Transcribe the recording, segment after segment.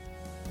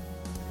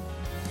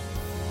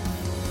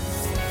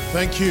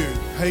Thank you.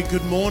 Hey,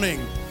 good morning.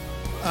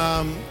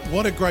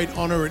 What a great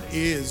honor it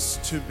is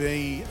to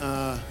be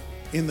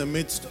in the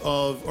midst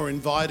of, or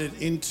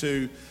invited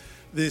into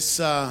this,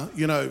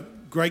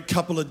 great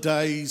couple of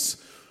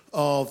days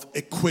of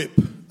equip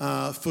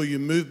for your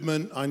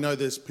movement. I know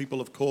there's people,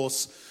 of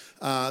course,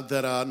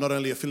 that are not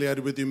only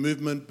affiliated with your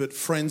movement, but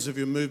friends of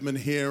your movement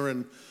here.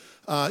 And,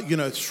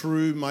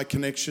 through my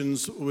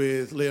connections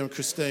with Leo and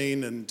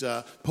Christine and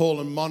Paul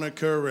and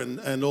Monica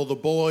and all the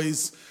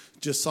boys,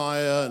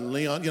 Josiah and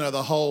Leon,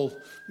 the whole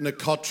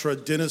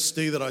Nikotra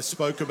dynasty that I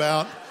spoke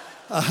about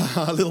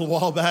a little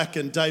while back,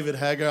 and David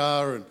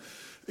Hagar, and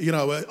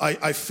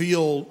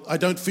I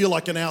don't feel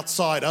like an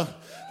outsider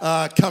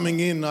coming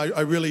in.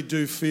 I really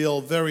do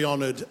feel very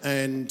honored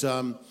and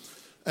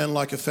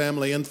like a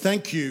family. And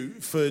thank you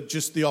for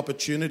just the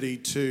opportunity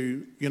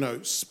to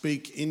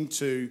speak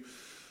into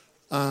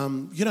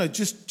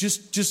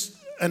just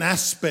an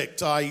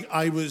aspect.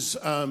 I was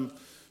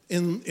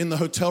in the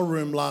hotel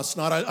room last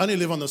night. I only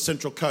live on the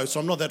Central Coast, so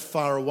I'm not that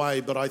far away,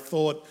 but I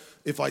thought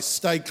if I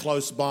stay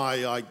close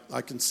by,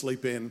 I can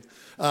sleep in.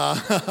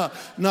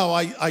 No,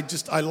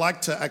 I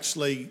like to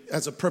actually,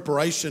 as a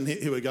preparation,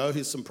 here we go,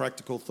 here's some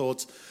practical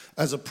thoughts.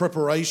 As a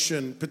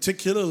preparation,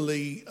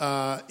 particularly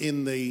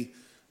in the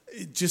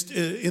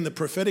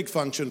prophetic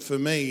function for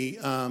me,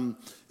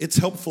 it's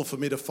helpful for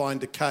me to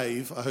find a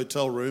cave, a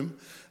hotel room,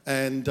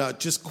 and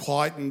just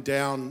quieten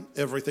down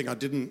everything. I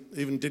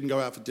didn't go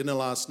out for dinner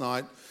last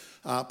night.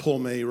 Poor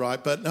me,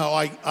 right? But no,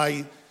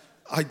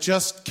 I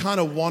just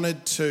kind of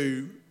wanted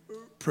to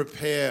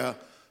prepare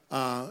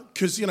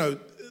because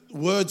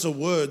words are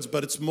words,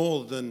 but it's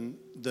more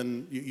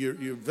than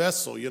your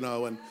vessel,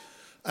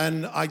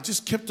 and I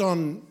just kept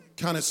on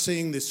kind of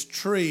seeing this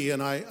tree,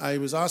 and I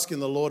was asking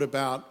the Lord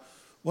about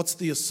what's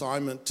the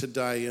assignment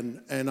today,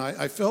 and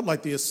I felt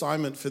like the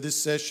assignment for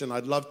this session,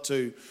 I'd love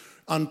to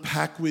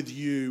unpack with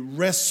you,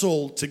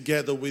 wrestle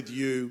together with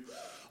you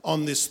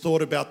on this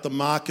thought about the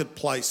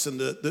marketplace and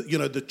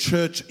the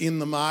church in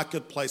the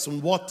marketplace,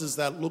 and what does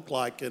that look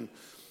like. And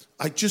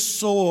I just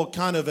saw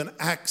kind of an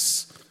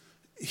axe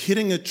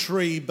hitting a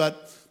tree,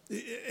 but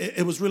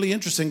it was really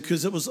interesting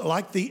because it was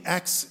like the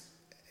axe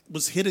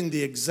was hitting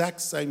the exact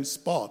same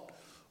spot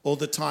all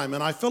the time.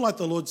 And I felt like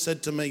the Lord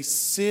said to me,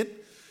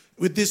 sit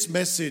with this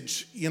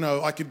message.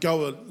 I could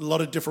go a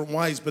lot of different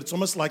ways, but it's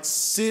almost like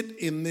sit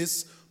in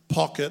this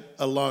pocket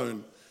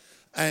alone.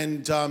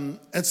 And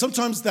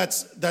sometimes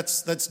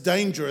that's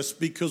dangerous,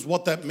 because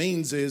what that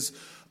means is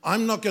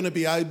I'm not going to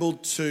be able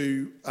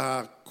to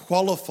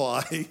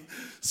qualify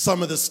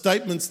some of the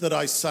statements that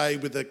I say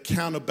with a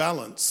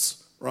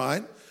counterbalance,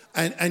 right?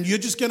 And you're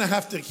just going to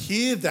have to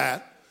hear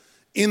that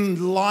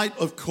in light,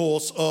 of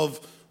course,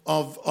 of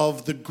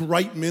the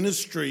great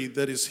ministry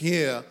that is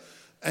here,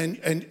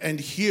 and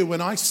here when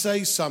I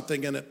say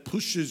something and it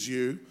pushes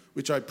you,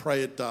 which I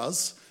pray it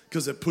does,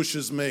 because it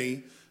pushes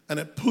me and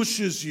it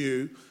pushes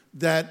you.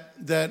 That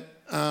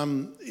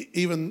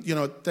even,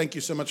 thank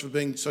you so much for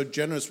being so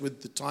generous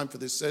with the time for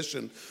this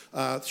session.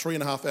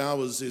 3.5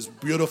 hours is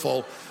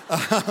beautiful.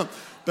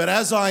 But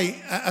as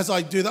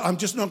I do that, I'm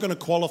just not going to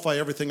qualify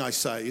everything I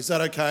say. Is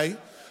that okay?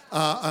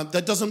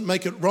 That doesn't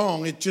make it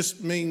wrong. It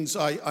just means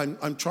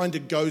I'm trying to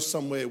go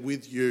somewhere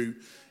with you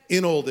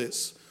in all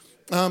this.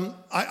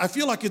 I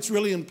feel like it's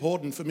really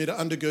important for me to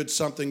undergird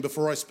something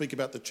before I speak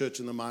about the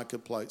church in the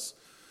marketplace.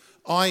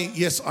 I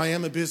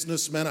am a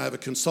businessman. I have a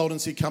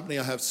consultancy company.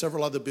 I have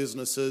several other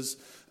businesses,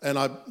 and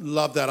I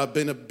love that. I've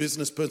been a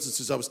business person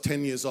since I was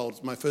 10 years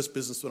old. My first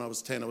business when I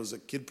was 10, I was a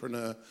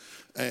kidpreneur,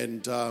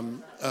 and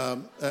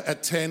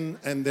at 10,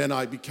 and then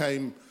I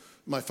became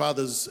in my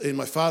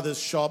father's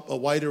shop, a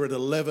waiter at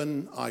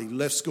 11. I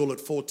left school at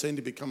 14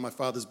 to become my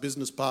father's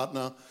business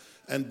partner,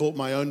 and bought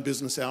my own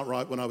business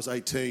outright when I was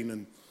 18,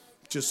 and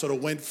just sort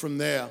of went from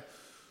there.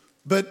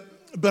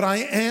 But I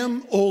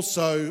am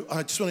also,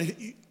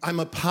 I'm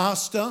a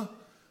pastor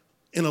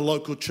in a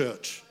local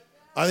church.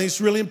 I think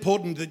it's really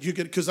important that you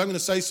get, because I'm going to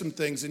say some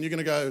things and you're going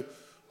to go,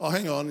 oh,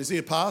 hang on, is he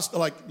a pastor?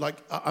 Like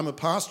I'm a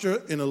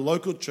pastor in a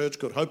local church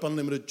called Hope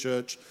Unlimited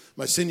Church.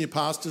 My senior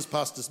pastors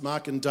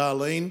Mark and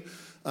Darlene,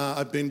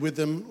 I've been with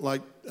them,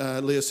 like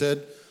Leah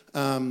said,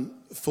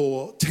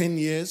 for 10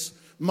 years.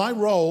 My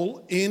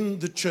role in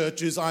the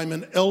church is I'm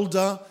an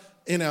elder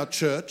in our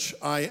church.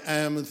 I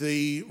am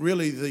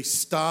the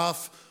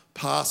staff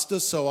pastor,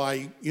 so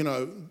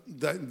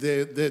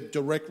they're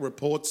direct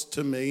reports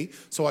to me,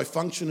 so I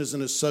function as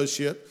an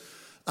associate.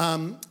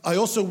 I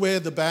also wear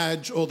the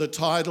badge or the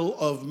title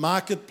of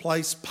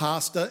marketplace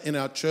pastor in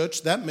our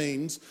church. That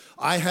means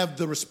I have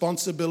the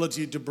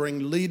responsibility to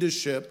bring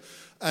leadership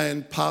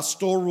and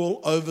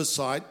pastoral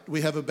oversight.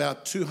 We have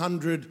about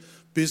 200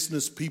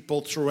 business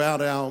people throughout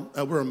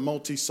we're a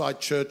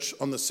multi-site church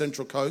on the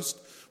Central Coast.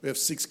 We have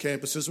 6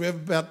 campuses. We have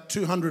about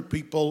 200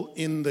 people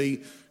in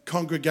the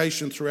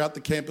congregation throughout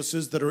the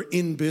campuses that are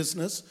in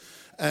business,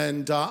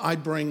 and I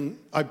bring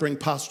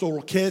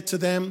pastoral care to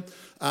them.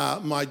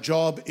 My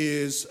job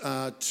is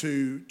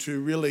to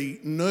really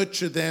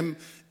nurture them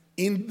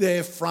in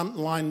their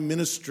frontline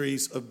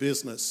ministries of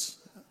business.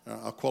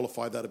 I'll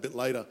qualify that a bit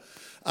later.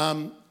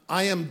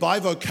 I am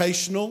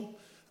bivocational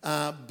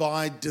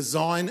by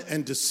design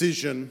and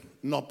decision,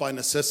 not by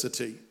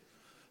necessity.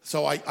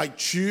 So I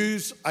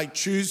choose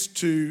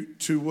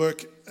to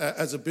work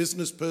as a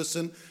business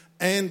person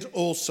and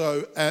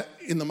also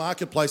in the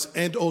marketplace,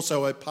 and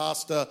also a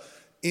pastor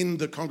in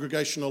the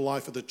congregational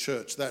life of the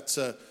church. That's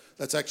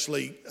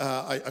actually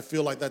I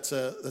feel like that's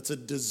a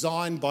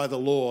design by the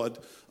Lord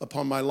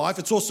upon my life.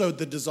 It's also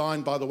the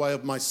design, by the way,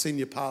 of my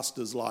senior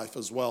pastor's life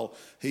as well.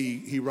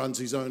 He runs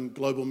his own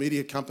global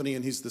media company,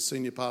 and he's the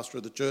senior pastor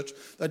of the church.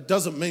 That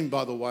doesn't mean,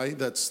 by the way,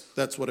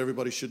 that's what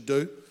everybody should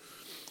do.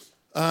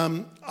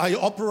 I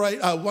operate,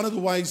 one of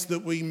the ways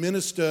that we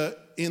minister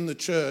in the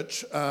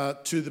church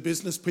to the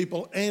business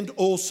people and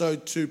also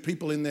to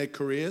people in their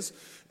careers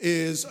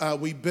is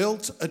we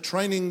built a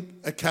training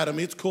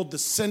academy. It's called the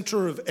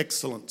Center of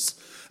Excellence.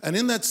 And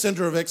in that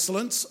Center of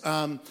Excellence,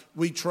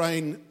 we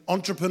train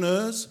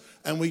entrepreneurs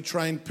and we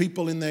train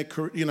people in their,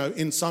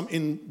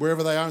 in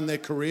wherever they are in their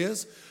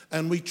careers,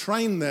 and we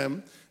train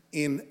them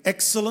in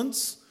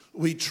excellence.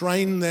 We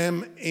train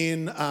them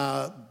in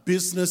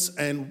business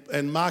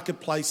and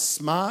marketplace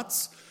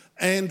smarts,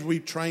 and we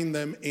train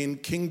them in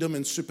kingdom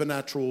and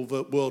supernatural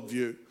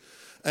worldview.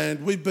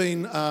 And we've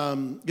been,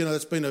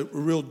 it's been a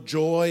real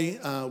joy.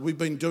 We've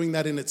been doing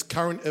that in its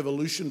current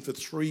evolution for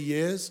 3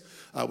 years.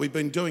 We've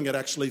been doing it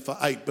actually for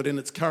 8, but in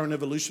its current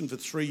evolution for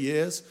 3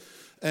 years,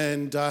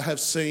 and have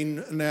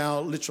seen now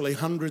literally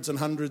hundreds and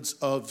hundreds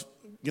of,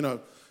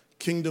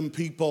 kingdom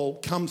people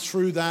come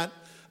through that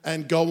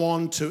and go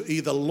on to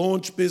either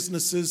launch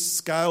businesses,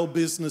 scale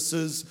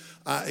businesses,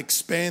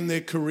 expand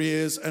their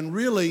careers, and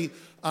really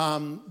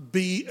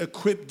be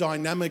equipped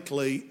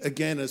dynamically,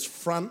 again, as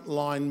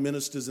frontline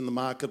ministers in the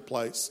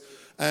marketplace.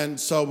 And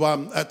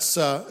so it's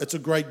a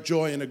great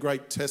joy and a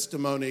great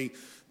testimony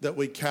that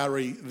we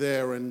carry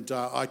there. And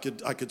I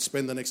could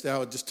spend the next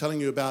hour just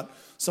telling you about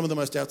some of the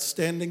most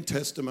outstanding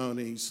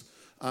testimonies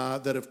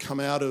that have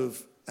come out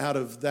of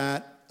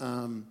that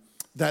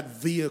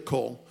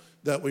vehicle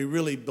that we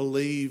really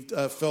believed,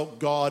 felt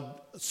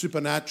God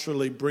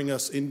supernaturally bring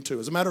us into.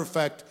 As a matter of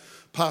fact,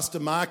 Pastor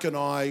Mark and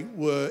I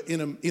were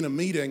in a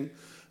meeting,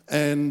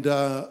 and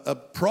a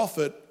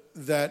prophet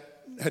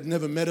that had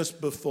never met us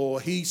before,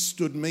 he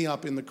stood me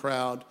up in the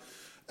crowd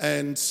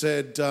and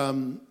said,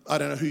 I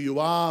don't know who you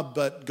are,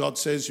 but God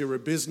says you're a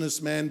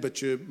businessman,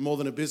 but you're more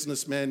than a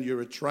businessman,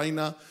 you're a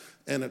trainer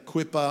and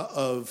equipper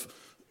of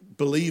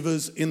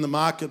believers in the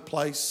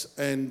marketplace.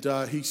 And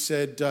he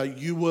said,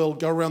 you will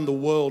go around the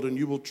world and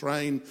you will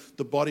train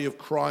the body of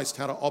Christ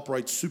how to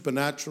operate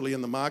supernaturally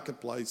in the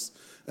marketplace.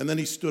 And then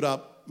he stood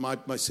up,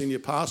 my senior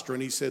pastor,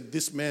 and he said,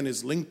 this man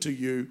is linked to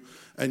you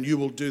and you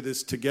will do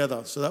this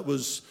together. So that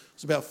was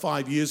about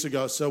 5 years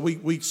ago. So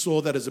we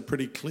saw that as a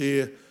pretty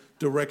clear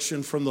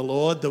direction from the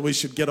Lord that we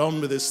should get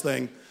on with this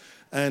thing.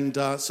 And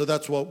so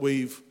that's what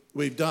we've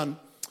done.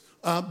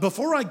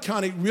 Before I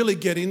kind of really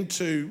get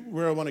into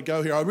where I want to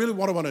go here,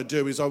 what I want to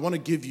do is I want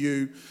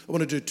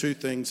to do two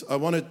things. I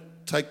want to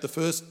take the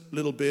first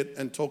little bit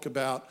and talk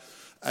about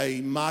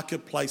a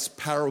marketplace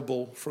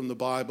parable from the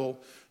Bible,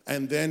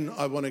 and then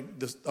I want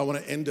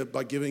to end it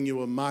by giving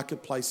you a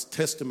marketplace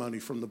testimony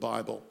from the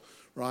Bible,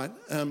 right?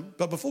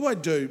 But before I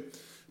do,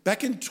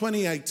 back in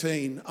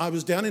 2018, I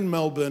was down in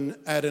Melbourne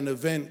at an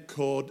event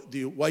called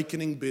The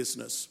Awakening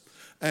Business,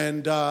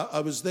 and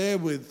I was there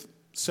with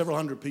several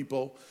hundred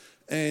people.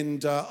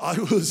 And I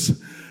was,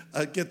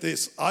 get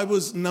this, I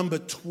was number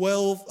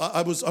 12.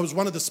 I was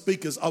one of the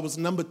speakers. I was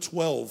number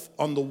 12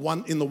 in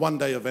the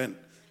one-day event.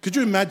 Could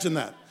you imagine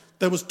that?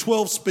 There was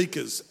 12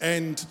 speakers,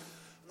 and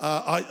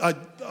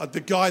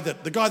the guy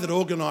that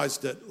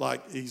organised it,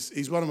 like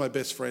he's one of my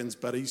best friends,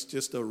 but he's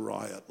just a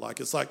riot. Like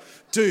it's like,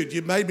 dude,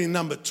 you made me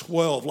number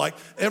 12. Like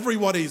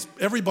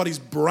everybody's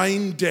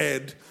brain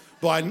dead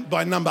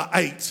by number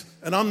 8.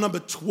 And I'm number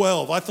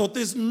 12. I thought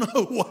there's no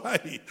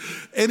way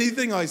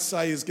anything I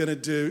say is going to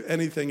do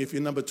anything if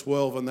you're number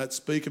 12 on that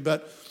speaker.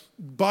 But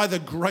by the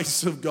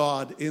grace of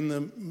God, in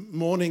the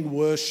morning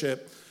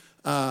worship,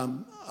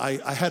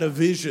 I had a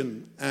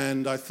vision,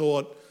 and I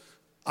thought,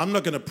 I'm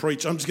not going to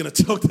preach. I'm just going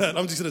to talk that.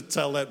 I'm just going to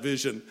tell that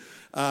vision.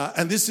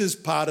 And this is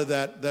part of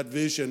that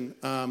vision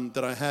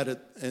that I had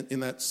in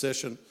that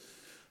session.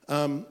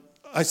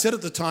 I said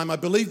at the time, I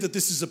believe that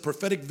this is a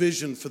prophetic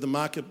vision for the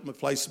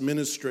marketplace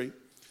ministry.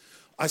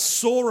 I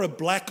saw a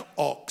black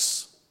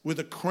ox with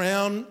a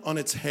crown on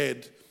its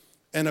head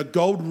and a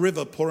gold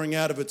river pouring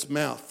out of its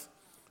mouth.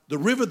 The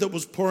river that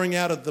was pouring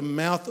out of the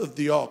mouth of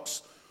the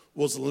ox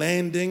was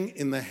landing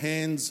in the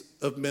hands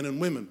of men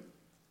and women.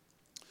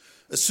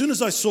 As soon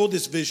as I saw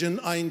this vision,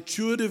 I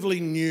intuitively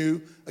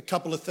knew a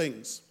couple of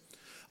things.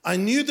 I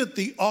knew that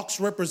the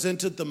ox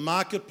represented the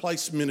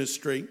marketplace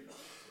ministry.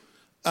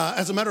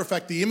 As a matter of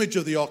fact, the image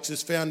of the ox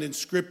is found in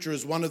Scripture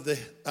as one of the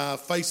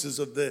faces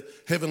of the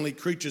heavenly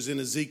creatures in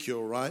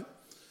Ezekiel, right?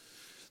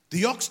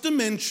 The ox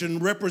dimension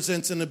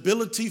represents an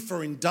ability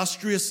for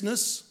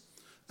industriousness,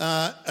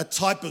 a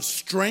type of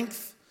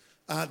strength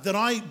that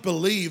I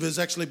believe has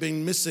actually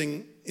been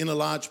missing in a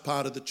large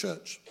part of the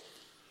church.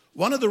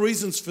 One of the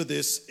reasons for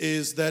this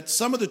is that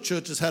some of the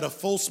churches had a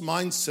false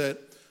mindset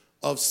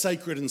of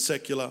sacred and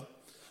secular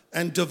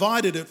and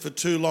divided it for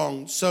too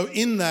long. So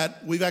in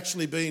that, we've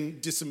actually been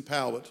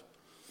disempowered.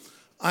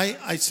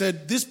 I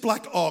said, this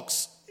black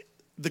ox,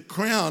 the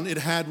crown it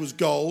had was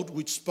gold,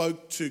 which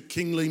spoke to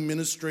kingly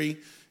ministry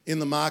in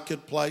the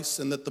marketplace,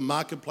 and that the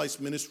marketplace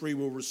ministry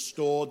will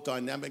restore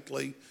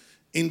dynamically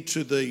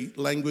into the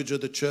language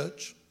of the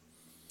church.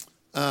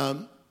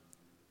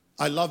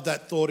 I love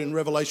that thought in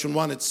Revelation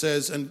 1. It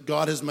says, and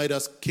God has made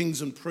us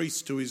kings and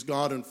priests to his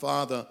God and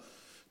Father.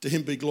 To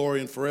him be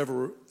glory and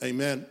forever.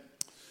 Amen.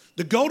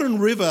 The golden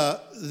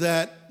river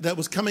that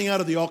was coming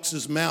out of the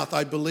ox's mouth,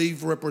 I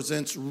believe,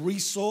 represents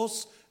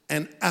resource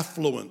and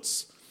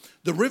affluence.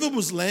 The river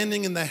was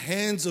landing in the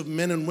hands of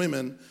men and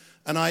women,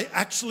 and I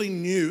actually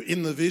knew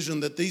in the vision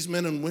that these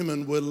men and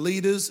women were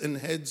leaders and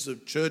heads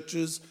of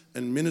churches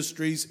and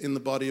ministries in the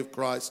body of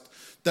Christ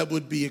that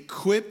would be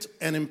equipped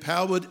and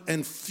empowered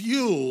and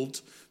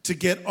fueled to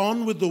get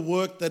on with the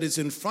work that is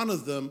in front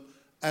of them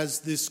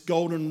as this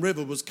golden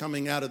river was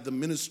coming out of the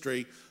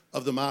ministry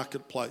of the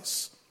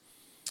marketplace.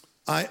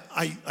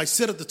 I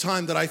said at the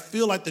time that I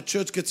feel like the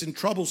church gets in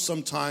trouble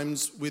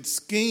sometimes with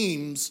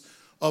schemes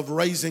of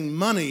raising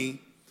money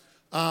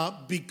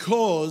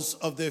because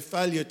of their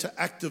failure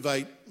to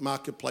activate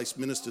marketplace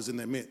ministers in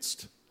their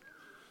midst.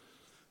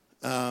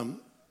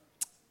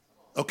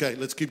 Okay,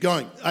 let's keep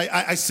going.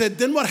 I said,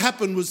 then what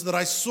happened was that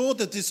I saw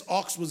that this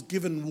ox was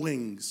given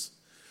wings,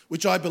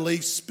 which I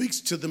believe speaks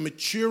to the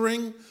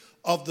maturing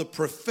of the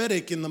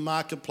prophetic in the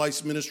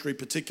marketplace ministry,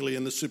 particularly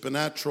in the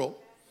supernatural.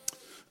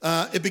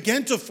 It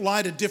began to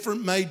fly to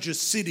different major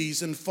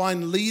cities and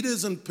find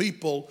leaders and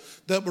people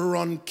that were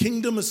on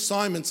kingdom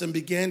assignments and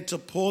began to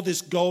pour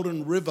this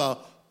golden river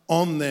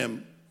on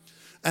them.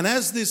 And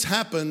as this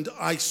happened,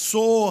 I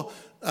saw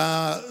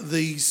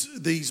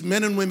these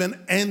men and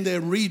women and their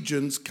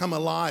regions come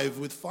alive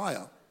with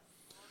fire.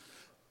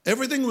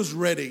 Everything was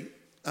ready.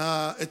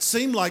 It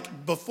seemed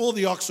like before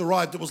the ox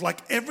arrived, it was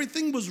like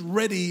everything was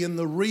ready in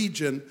the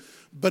region,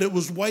 but it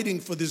was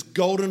waiting for this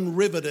golden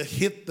river to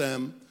hit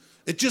them.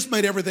 It just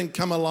made everything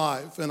come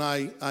alive. And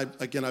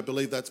I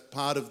believe that's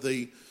part of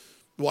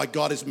why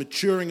God is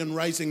maturing and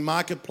raising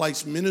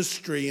marketplace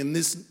ministry in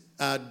this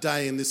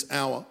day, in this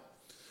hour.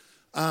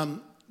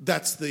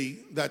 That's the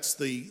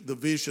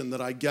vision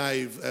that I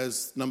gave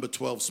as number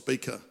 12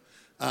 speaker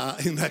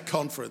in that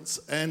conference.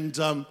 And,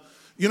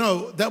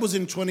 that was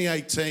in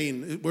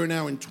 2018. We're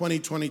now in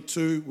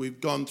 2022. We've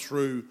gone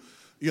through,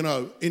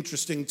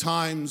 interesting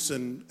times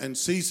and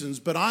seasons.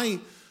 But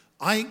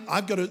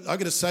I've got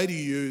to say to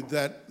you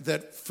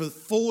that for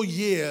 4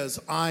 years,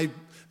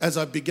 as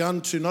I've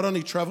begun to not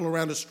only travel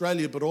around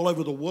Australia, but all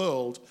over the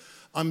world,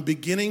 I'm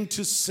beginning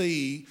to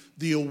see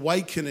the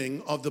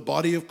awakening of the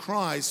body of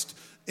Christ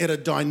in a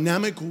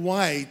dynamic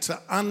way to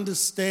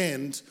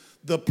understand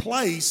the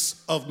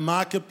place of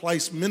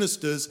marketplace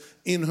ministers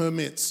in her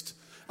midst.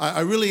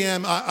 I really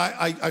am.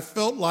 I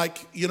felt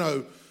like,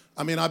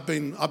 I've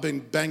been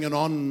banging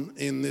on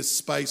in this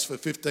space for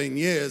 15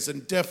 years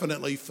and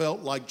definitely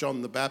felt like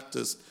John the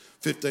Baptist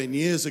 15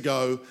 years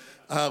ago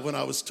when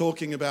I was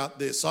talking about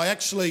this.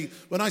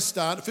 When I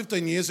started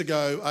 15 years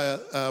ago,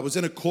 I was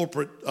in a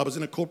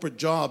corporate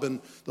job, and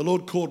the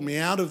Lord called me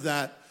out of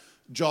that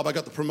job. I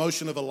got the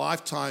promotion of a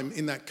lifetime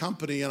in that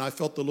company, and I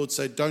felt the Lord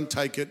said, don't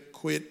take it,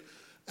 quit,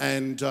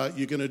 and I'm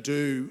going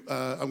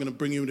to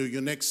bring you into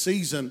your next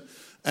season.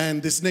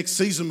 And this next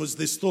season was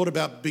this thought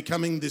about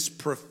becoming this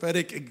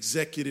prophetic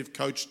executive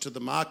coach to the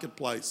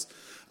marketplace,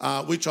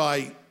 which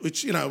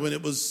when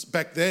it was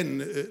back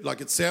then,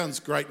 it sounds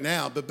great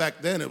now, but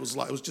back then it was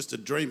just a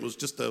dream. It was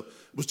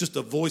just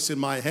a voice in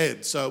my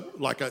head. So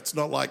it's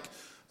not like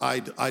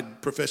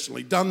I'd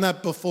professionally done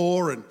that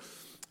before.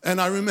 And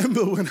I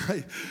remember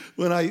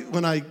when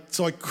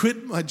I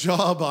quit my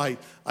job,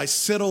 I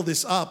set all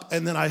this up,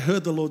 and then I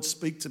heard the Lord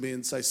speak to me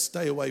and say,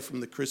 stay away from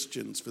the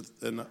Christians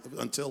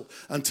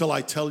until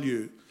I tell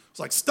you. It's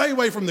like, stay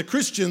away from the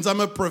Christians. I'm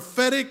a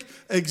prophetic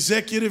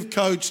executive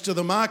coach to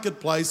the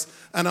marketplace,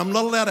 and I'm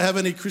not allowed to have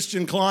any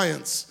Christian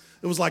clients.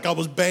 It was like I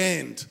was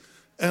banned.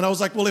 And I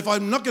was like, well, if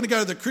I'm not going to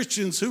go to the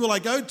Christians, who will I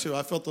go to?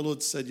 I felt the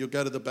Lord said, you'll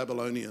go to the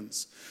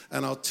Babylonians,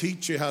 and I'll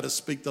teach you how to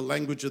speak the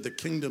language of the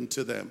kingdom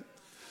to them.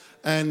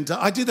 And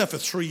I did that for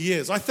 3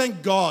 years. I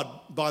thank God,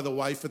 by the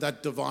way, for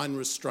that divine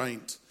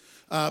restraint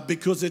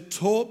because it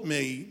taught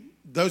me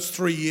those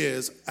 3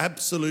 years,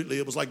 absolutely.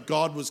 It was like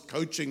God was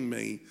coaching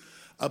me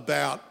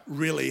about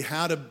really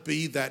how to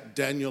be that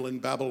Daniel in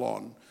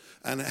Babylon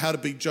and how to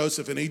be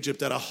Joseph in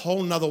Egypt at a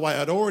whole nother way.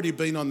 I'd already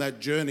been on that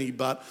journey,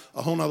 but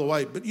a whole nother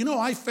way. But,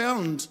 I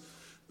found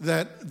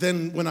that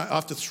then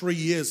after 3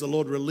 years, the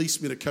Lord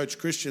released me to coach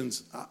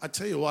Christians. I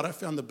tell you what, I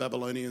found the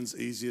Babylonians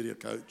easier to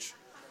coach.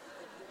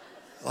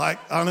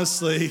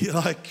 Honestly,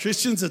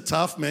 Christians are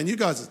tough, man. You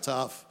guys are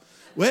tough.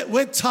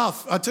 We're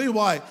tough. I'll tell you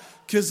why.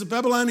 Because the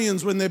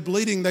Babylonians, when they're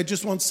bleeding, they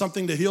just want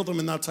something to heal them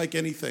and they'll take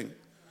anything.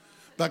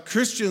 But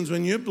Christians,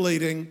 when you're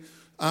bleeding,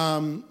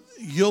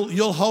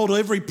 you'll hold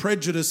every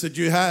prejudice that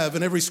you have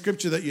and every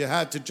scripture that you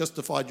have to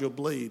justify your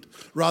bleed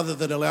rather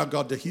than allow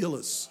God to heal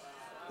us.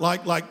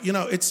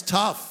 It's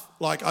tough.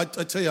 Like I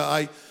tell you,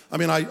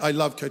 I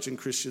love coaching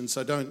Christians,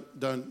 so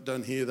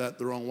don't hear that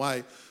the wrong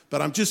way.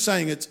 But I'm just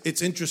saying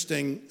it's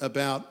interesting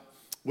about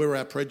where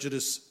our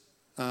prejudice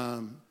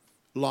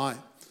lie.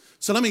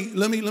 So let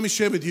me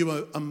share with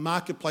you a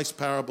marketplace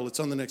parable. It's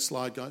on the next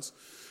slide, guys.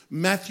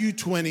 Matthew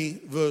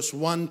 20, verse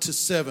 1 to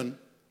 7.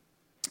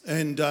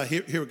 And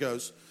here it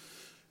goes.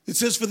 It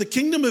says, "For the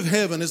kingdom of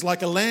heaven is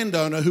like a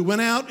landowner who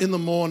went out in the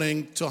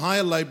morning to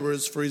hire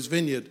laborers for his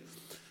vineyard.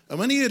 And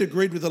when he had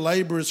agreed with the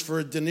laborers for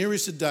a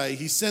denarius a day,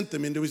 he sent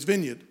them into his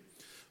vineyard."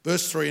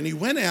 Verse 3, "And he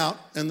went out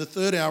in the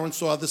third hour and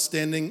saw others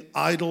standing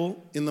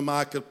idle in the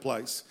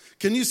marketplace."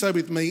 Can you say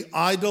with me,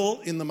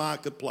 idle in the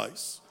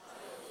marketplace?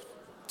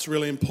 It's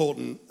really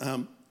important.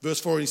 Verse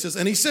 4, he says,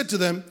 "And he said to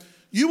them,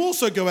 'You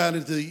also go out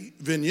into the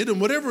vineyard,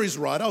 and whatever is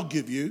right, I'll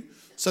give you.'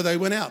 So they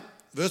went out."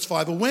 Verse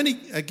 5, "And when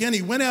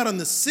he went out on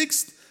the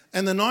 6th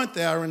and the 9th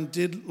hour and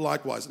did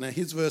likewise." Now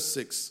here's verse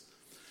 6.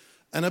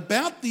 "And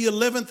about the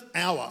 11th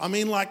hour,"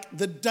 like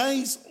the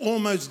day's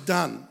almost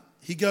done,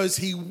 he goes,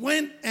 "he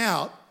went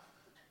out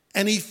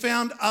and he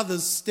found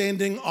others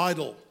standing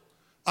idle."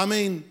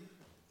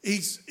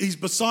 He's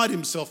beside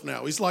himself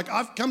now. He's like,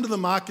 I've come to the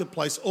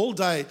marketplace all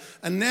day,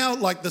 and now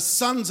like the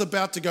sun's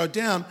about to go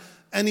down,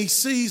 and he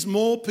sees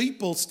more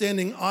people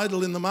standing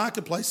idle in the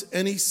marketplace,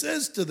 and he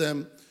says to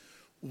them,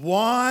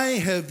 "Why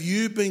have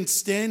you been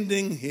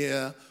standing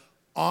here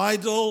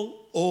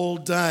idle all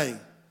day?"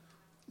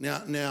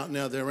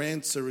 Now their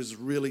answer is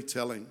really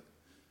telling.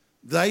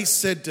 They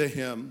said to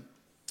him,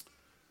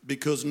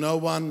 "Because no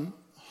one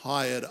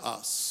hired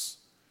us."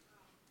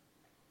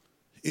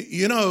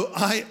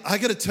 I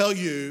got to tell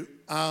you,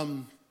 I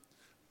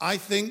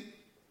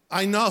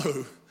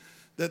know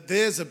that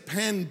there's a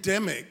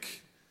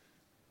pandemic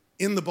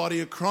in the body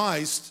of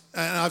Christ,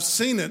 and I've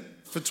seen it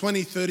for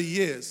 20, 30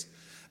 years.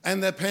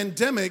 And the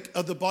pandemic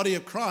of the body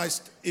of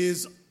Christ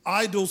is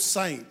idle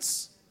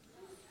saints.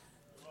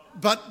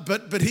 But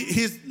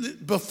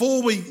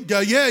before we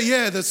go,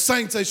 the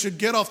saints, they should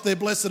get off their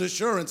blessed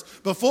assurance.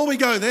 Before we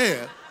go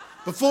there,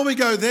 we're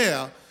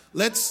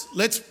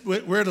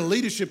at a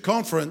leadership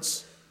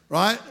conference,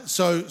 right?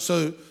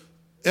 So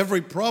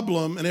every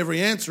problem and every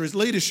answer is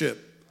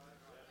leadership.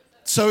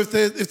 So if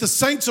the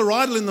saints are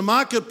idle in the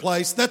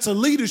marketplace, that's a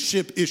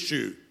leadership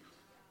issue.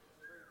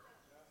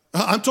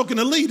 I'm talking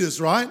to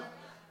leaders, right?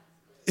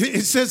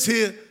 It says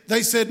here,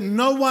 they said,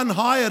 "No one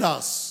hired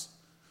us.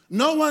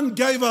 No one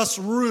gave us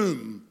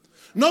room.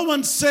 No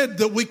one said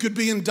that we could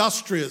be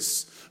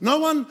industrious. No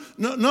one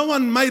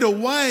made a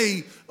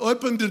way,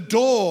 opened a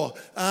door,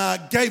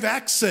 gave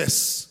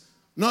access.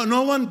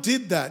 No one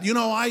did that."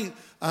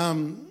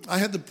 I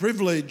had the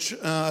privilege,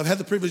 I've had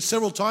the privilege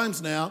several times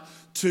now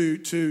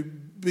to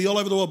be all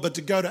over the world, but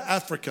to go to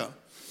Africa.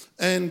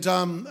 And,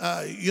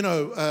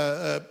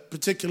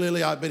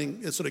 particularly I've been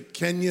in sort of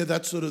Kenya,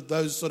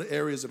 those sort of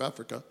areas of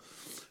Africa.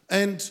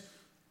 And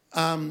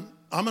I'm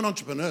an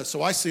entrepreneur,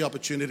 so I see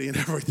opportunity in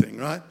everything,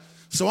 right?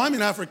 So I'm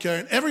in Africa,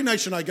 and every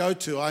nation I go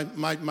to,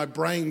 my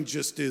brain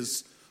just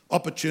is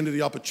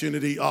opportunity.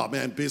 Oh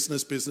man,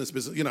 business.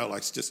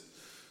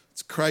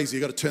 It's crazy.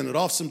 You got to turn it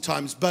off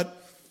sometimes. But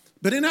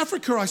in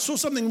Africa, I saw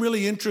something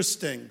really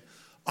interesting.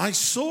 I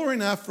saw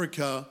in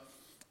Africa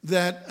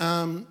that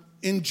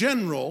in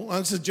general,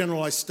 this is a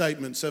generalized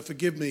statement, so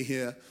forgive me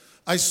here.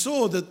 I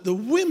saw that the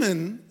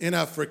women in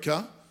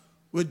Africa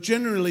were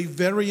generally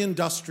very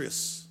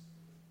industrious.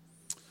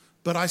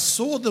 But I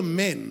saw the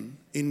men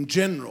in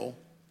general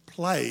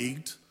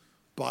plagued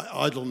by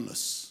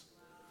idleness.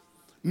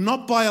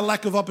 Not by a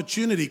lack of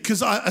opportunity,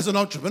 because as an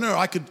entrepreneur,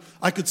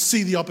 I could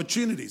see the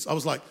opportunities. I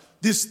was like,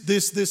 this,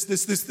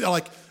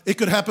 like it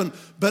could happen.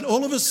 But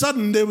all of a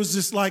sudden, there was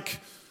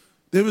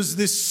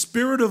this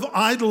spirit of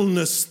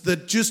idleness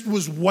that just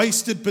was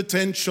wasted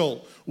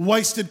potential,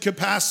 wasted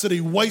capacity,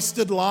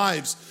 wasted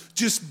lives,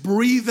 just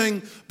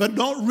breathing, but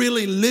not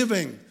really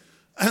living.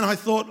 And I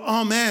thought,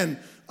 oh man,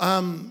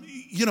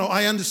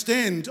 I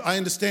understand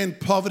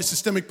poverty,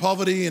 systemic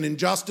poverty and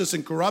injustice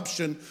and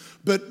corruption,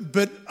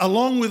 but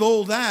along with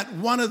all that,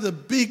 one of the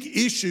big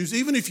issues,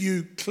 even if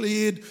you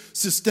cleared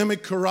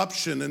systemic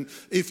corruption and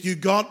if you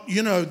got,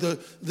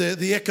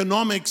 the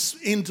economics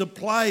into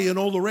play and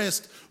all the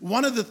rest,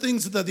 one of the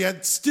things that they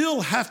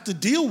still have to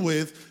deal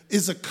with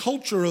is a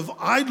culture of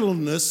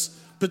idleness,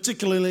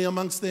 particularly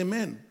amongst their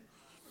men.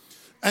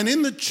 And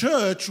in the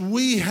church,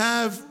 we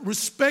have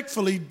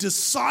respectfully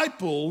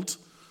discipled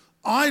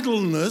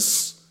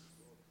idleness.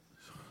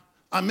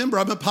 I remember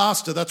I'm a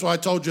pastor. That's why I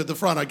told you at the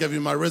front, I gave you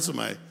my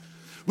resume.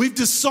 We've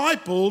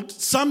discipled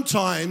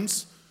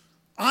sometimes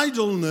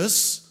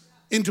idleness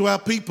into our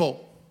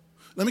people.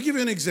 Let me give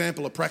you an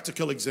example, a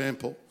practical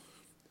example.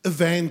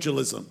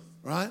 Evangelism,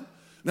 right?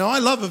 Now, I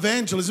love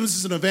evangelism.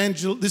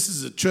 This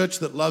is a church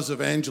that loves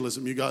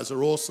evangelism. You guys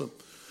are awesome,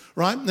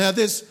 right? Now,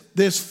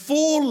 there's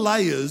 4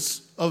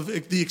 layers of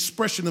the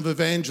expression of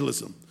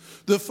evangelism.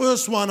 The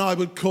first one I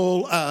would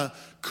call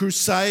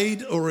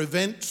crusade or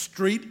event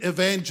street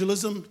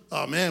evangelism.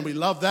 Oh man, we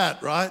love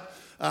that, right?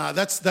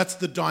 That's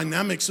the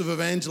dynamics of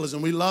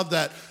evangelism. We love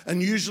that.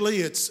 And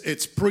usually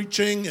it's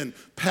preaching and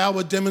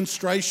power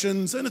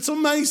demonstrations, and it's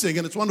amazing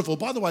and it's wonderful.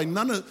 By the way,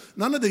 none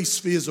of these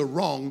spheres are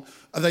wrong.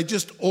 They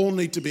just all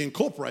need to be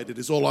incorporated,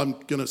 is all I'm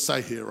going to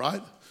say here,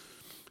 right?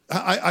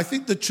 I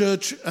think the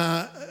church,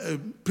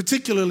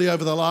 particularly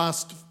over the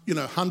last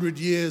 100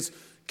 years,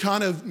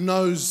 kind of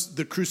knows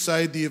the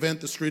crusade, the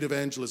event, the street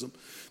evangelism.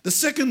 The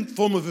second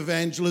form of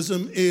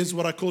evangelism is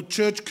what I call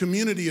church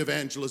community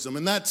evangelism,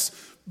 and that's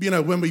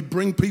when we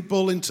bring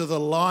people into the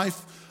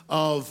life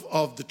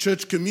of the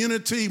church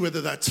community,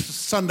 whether that's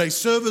Sunday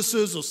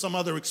services or some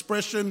other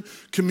expression,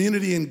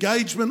 community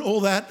engagement,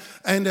 all that.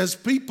 And as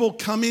people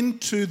come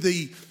into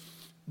the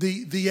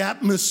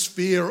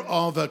atmosphere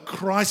of a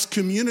Christ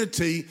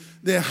community,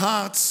 their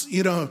hearts,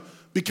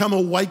 become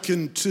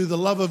awakened to the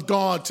love of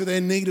God, to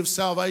their need of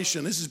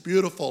salvation. This is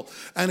beautiful.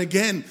 And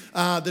again,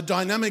 the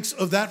dynamics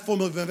of that form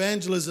of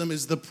evangelism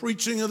is the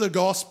preaching of the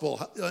gospel,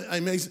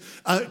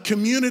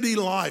 community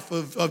life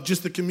of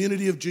just the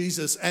community of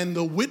Jesus, and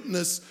the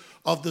witness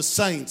of the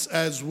saints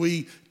as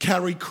we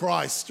carry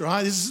Christ,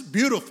 right? This is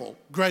beautiful,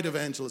 great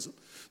evangelism.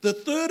 The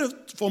third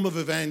form of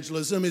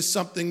evangelism is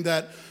something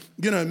that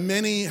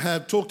many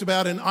have talked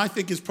about, and I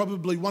think is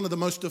probably one of the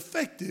most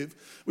effective,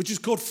 which is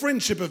called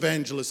friendship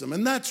evangelism.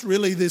 And that's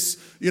really this,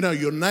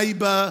 your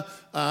neighbor,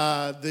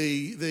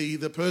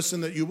 the person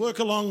that you work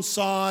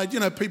alongside,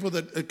 people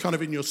that are kind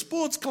of in your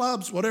sports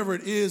clubs, whatever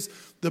it is,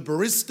 the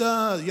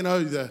barista,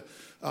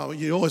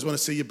 you always want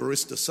to see your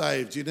barista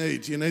saved.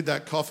 You need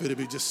that coffee to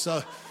be just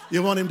so.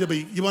 You want him to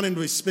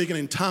be speaking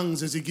in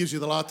tongues as he gives you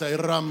the latte.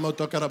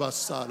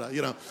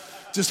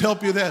 Just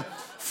help you there.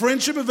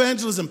 Friendship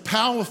evangelism,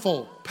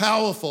 powerful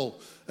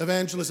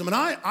evangelism. And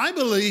I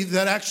believe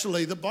that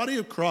actually the body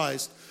of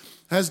Christ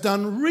has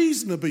done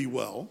reasonably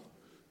well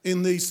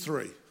in these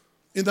three.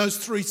 In those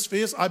three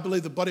spheres, I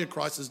believe the body of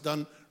Christ has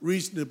done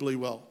reasonably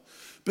well.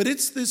 But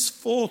it's this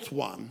fourth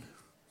one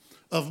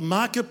of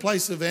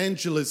marketplace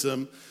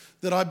evangelism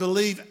that I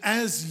believe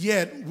as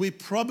yet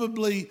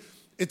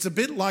it's a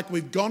bit like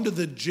we've gone to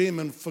the gym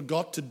and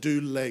forgot to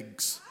do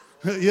legs.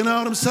 You know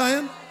what I'm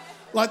saying?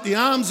 Like the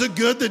arms are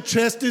good, the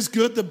chest is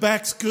good, the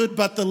back's good,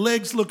 but the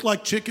legs look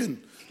like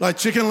chicken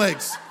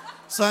legs.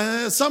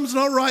 So something's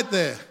not right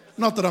there.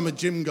 Not that I'm a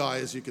gym guy,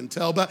 as you can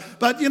tell, but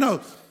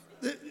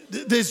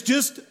there's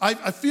just,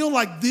 I feel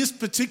like this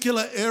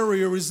particular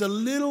area is a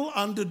little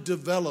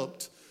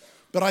underdeveloped,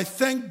 but I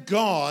thank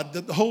God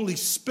that the Holy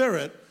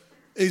Spirit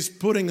is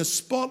putting a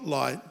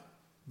spotlight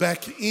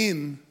back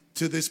in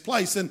to this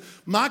place. And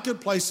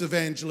marketplace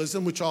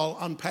evangelism, which I'll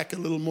unpack a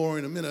little more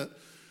in a minute,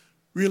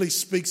 really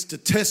speaks to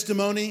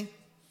testimony,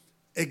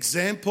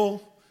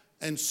 example,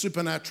 and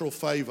supernatural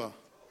favor.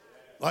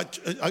 Like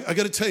I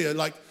got to tell you,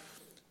 like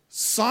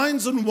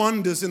signs and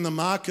wonders in the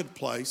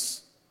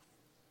marketplace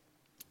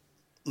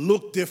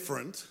look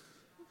different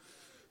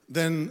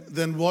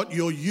than what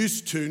you're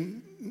used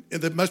to,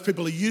 that most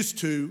people are used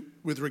to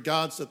with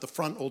regards at the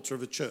front altar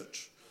of a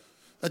church.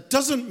 That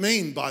doesn't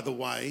mean, by the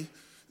way,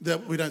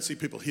 that we don't see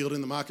people healed in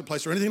the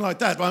marketplace or anything like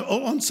that. But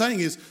all I'm saying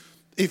is,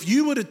 if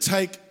you were to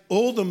take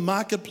all the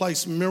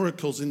marketplace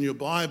miracles in your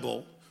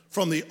Bible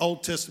from the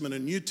Old Testament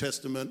and New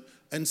Testament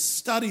and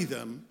study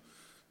them,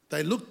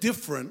 they look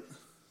different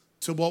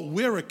to what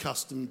we're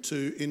accustomed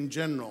to in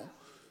general.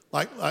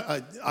 Like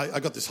I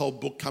got this whole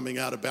book coming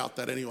out about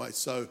that anyway,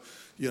 so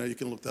you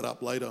can look that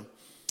up later.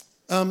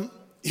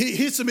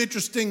 Here's some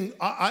interesting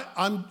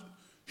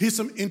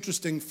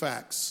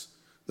facts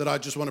that I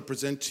just want to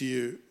present to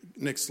you.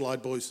 Next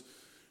slide, boys.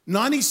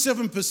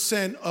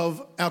 97%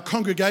 of our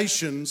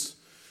congregations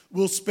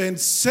will spend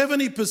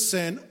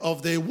 70%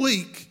 of their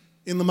week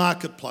in the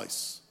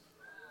marketplace.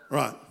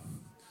 Right.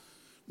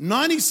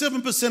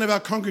 97% of our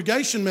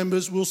congregation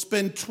members will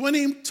spend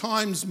 20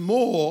 times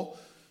more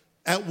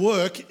at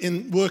work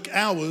in work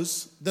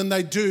hours than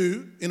they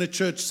do in a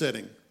church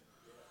setting.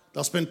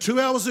 They'll spend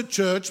 2 hours at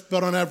church,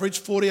 but on average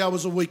 40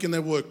 hours a week in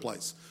their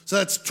workplace. So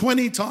that's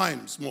 20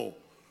 times more,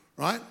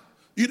 right?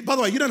 By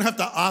the way, you don't have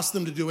to ask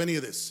them to do any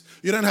of this.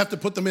 You don't have to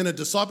put them in a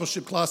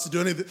discipleship class to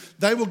do anything.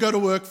 They will go to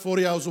work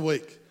 40 hours a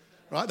week.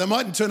 Right? They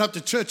mightn't turn up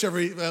to church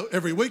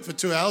every week for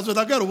 2 hours, but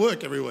they'll go to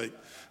work every week.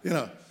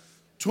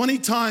 20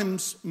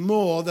 times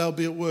more they'll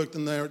be at work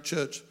than they're at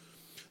church.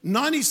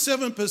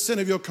 97%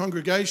 of your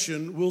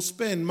congregation will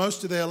spend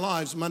most of their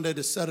lives, Monday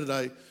to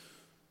Saturday,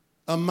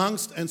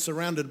 amongst and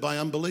surrounded by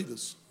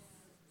unbelievers.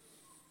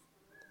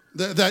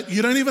 That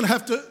you don't even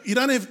have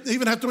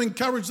to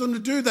encourage them to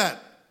do that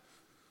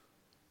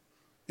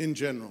in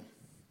general.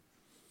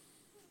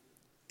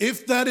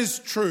 If that is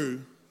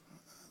true,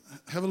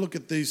 have a look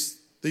at these.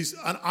 These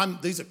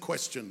are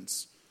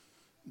questions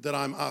that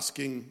I'm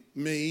asking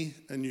me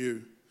and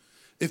you.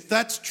 If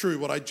that's true,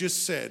 what I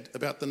just said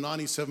about the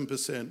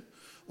 97%,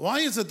 why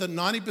is it that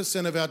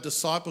 90% of our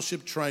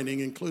discipleship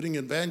training, including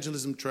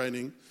evangelism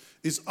training,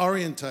 is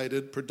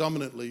orientated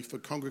predominantly for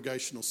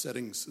congregational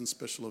settings and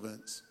special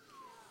events?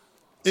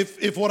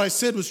 If what I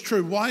said was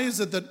true, why is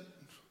it that...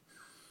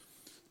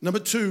 Number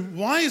two,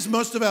 why is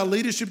most of our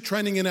leadership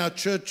training in our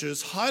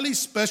churches highly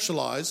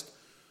specialized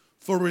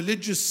for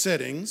religious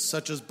settings,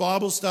 such as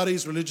Bible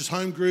studies, religious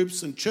home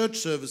groups, and church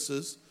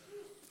services,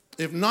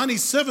 if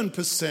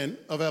 97%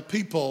 of our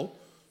people...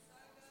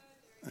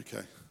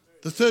 Okay.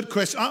 The third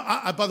question...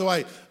 by the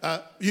way,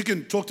 you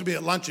can talk to me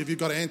at lunch if you've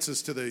got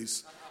answers to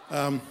these.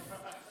 The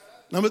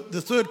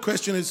third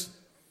question is,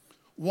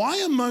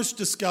 why are most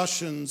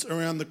discussions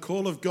around the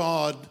call of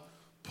God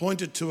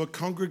pointed to a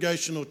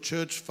congregational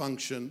church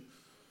function,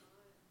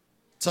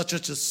 such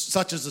as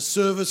a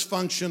service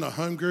function, a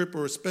home group,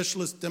 or a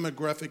specialist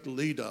demographic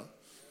leader?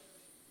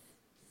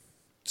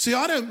 See,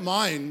 I don't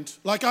mind.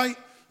 Like,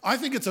 I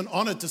think it's an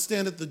honor to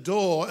stand at the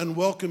door and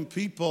welcome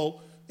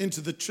people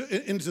into the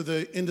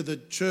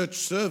church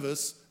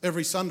service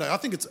every Sunday. I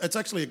think it's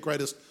actually a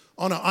greatest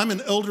honor. I'm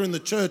an elder in the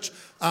church.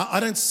 I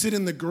don't sit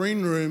in the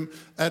green room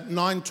at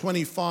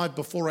 9:25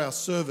 before our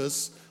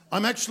service.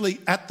 I'm actually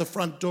at the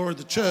front door of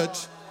the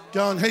church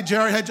going, hey,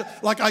 Jerry, hey,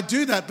 like I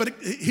do that. But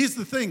here's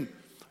the thing.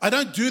 I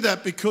don't do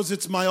that because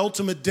it's my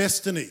ultimate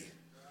destiny.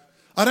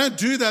 I don't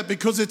do that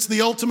because it's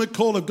the ultimate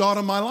call of God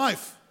on my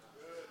life.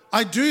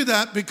 I do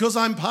that because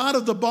I'm part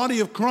of the body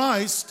of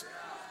Christ.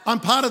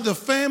 I'm part of the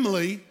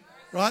family,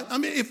 right? I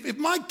mean, if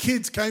my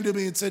kids came to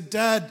me and said,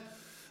 Dad,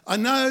 I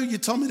know you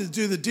told me to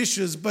do the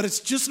dishes, but it's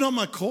just not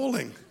my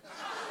calling.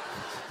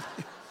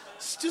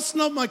 It's just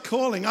not my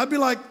calling. I'd be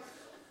like,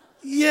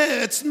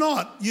 yeah, it's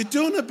not. You're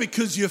doing it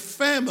because you're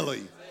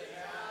family,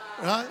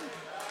 right?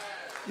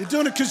 You're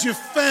doing it because you're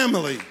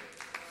family.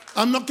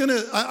 I'm going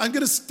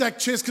to stack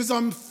chairs because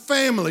I'm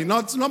family.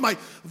 It's not my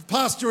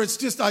pastor. It's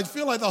just, I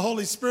feel like the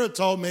Holy Spirit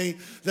told me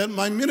that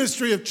my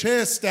ministry of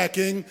chair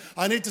stacking,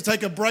 I need to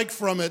take a break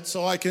from it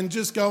so I can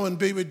just go and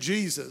be with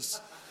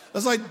Jesus. I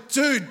was like,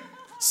 dude,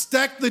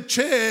 stack the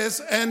chairs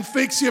and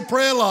fix your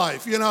prayer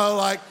life.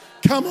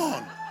 Come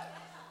on.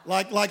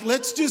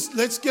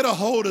 Let's get a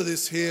hold of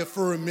this here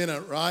for a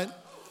minute, right?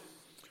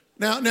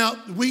 Now,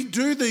 we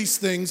do these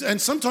things,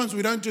 and sometimes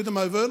we don't do them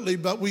overtly,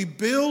 but we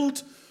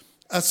build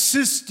a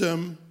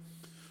system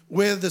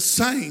where the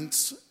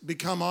saints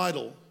become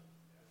idle.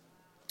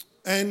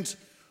 And,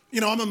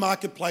 I'm a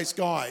marketplace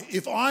guy.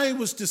 If I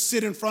was to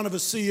sit in front of a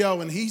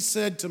CEO and he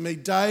said to me,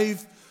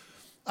 Dave,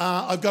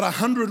 I've got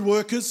 100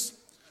 workers,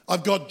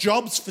 I've got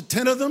jobs for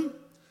 10 of them,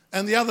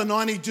 and the other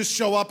 90 just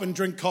show up and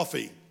drink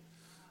coffee.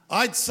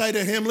 I'd say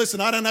to him,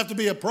 listen, I don't have to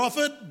be a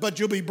prophet, but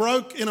you'll be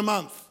broke in a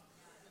month.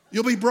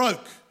 You'll be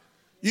broke.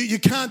 You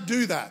can't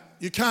do that.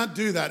 You can't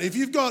do that. If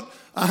you've got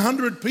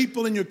 100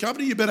 people in your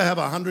company, you better have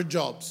 100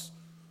 jobs.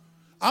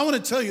 I want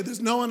to tell you, there's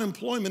no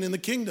unemployment in the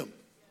kingdom.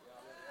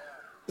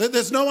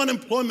 There's no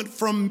unemployment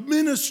from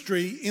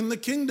ministry in the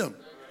kingdom.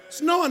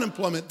 There's no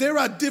unemployment. There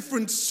are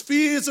different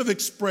spheres of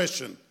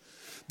expression.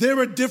 There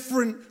are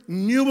different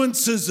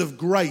nuances of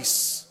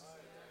grace.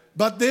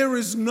 But there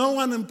is no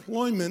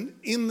unemployment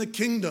in the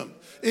kingdom.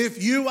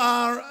 If you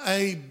are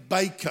a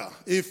baker,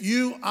 if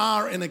you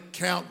are an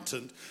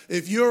accountant,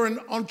 if you're an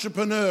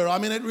entrepreneur,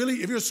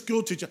 if you're a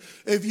school teacher,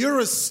 if you're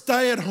a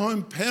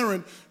stay-at-home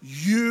parent,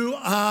 you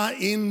are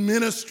in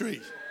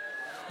ministry.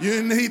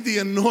 You need the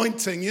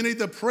anointing. You need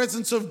the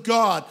presence of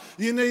God.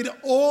 You need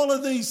all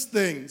of these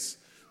things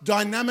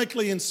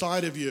dynamically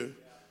inside of you.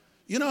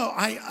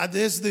 I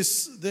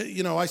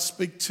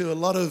speak to a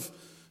lot of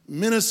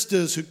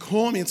ministers who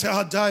call me and say,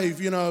 oh, Dave,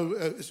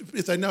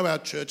 if they know our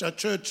church,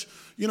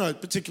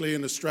 particularly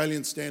in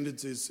Australian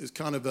standards, is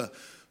kind of a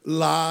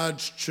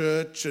large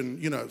church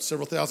and,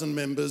 several thousand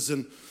members.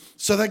 And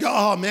so they go,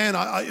 oh, man,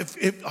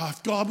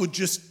 if God would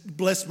just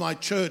bless my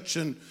church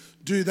and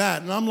do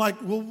that. And I'm like,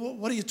 well,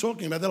 what are you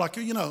talking about? They're like,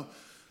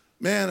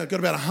 man, I've got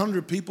about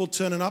 100 people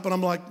turning up. And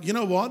I'm like, you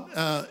know what?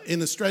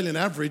 In Australian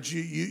average,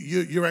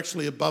 you're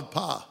actually above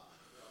par.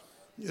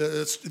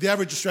 The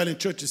average Australian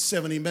church is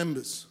 70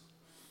 members.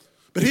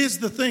 But here's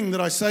the thing that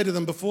I say to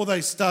them before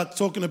they start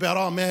talking about,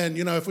 oh man,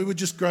 if we would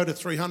just grow to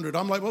 300.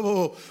 I'm like,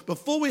 whoa.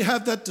 Before we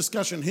have that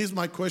discussion, here's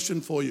my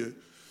question for you.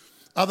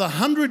 Are the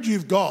 100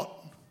 you've got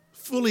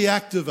fully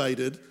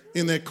activated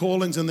in their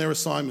callings and their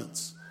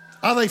assignments?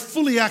 Are they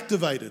fully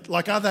activated?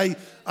 Like, are they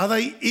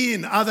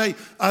in? Are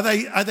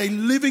they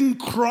living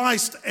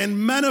Christ and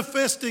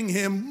manifesting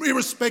Him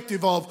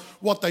irrespective of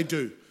what they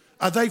do?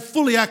 Are they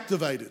fully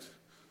activated?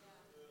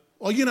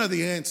 Well, you know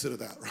the answer to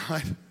that,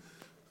 right?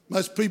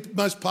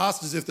 Most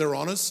pastors, if they're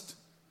honest,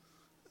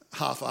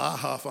 half are,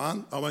 half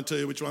aren't. I won't tell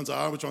you which ones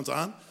are, which ones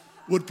aren't.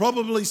 Would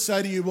probably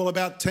say to you, well,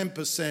 about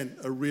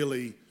 10% are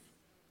really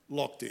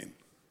locked in.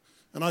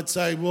 And I'd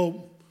say,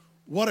 well,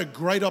 what a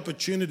great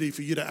opportunity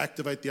for you to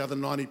activate the other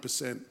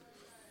 90%.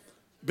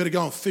 Better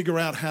go and figure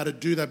out how to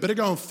do that. Better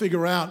go and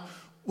figure out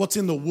what's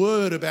in the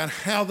Word about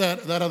how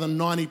that other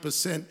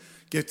 90%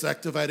 gets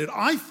activated.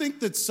 I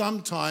think that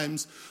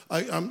sometimes,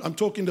 I'm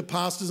talking to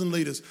pastors and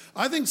leaders,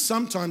 I think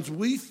sometimes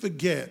we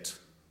forget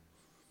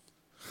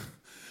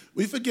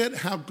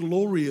how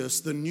glorious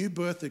the new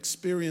birth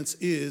experience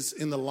is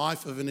in the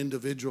life of an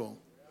individual.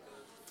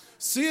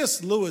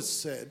 C.S. Lewis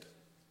said,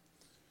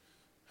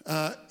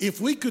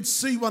 if we could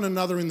see one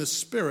another in the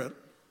Spirit,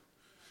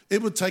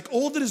 it would take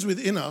all that is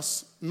within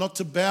us not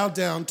to bow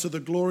down to the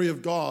glory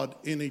of God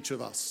in each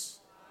of us.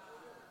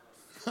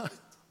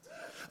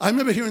 I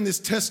remember hearing this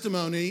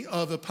testimony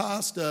of a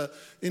pastor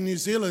in New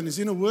Zealand. He's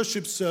in a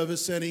worship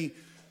service and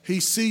he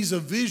sees a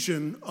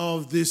vision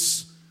of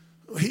this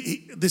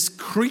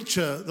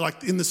creature,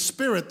 like in the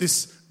spirit,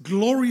 this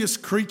glorious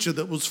creature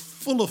that was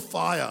full of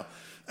fire.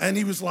 And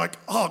he was like,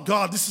 oh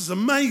God, this is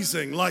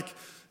amazing. Like,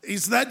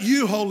 is that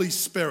you, Holy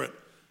Spirit?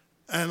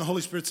 And the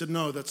Holy Spirit said,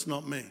 no, that's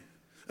not me.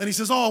 And he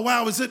says, oh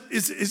wow, is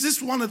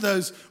this one of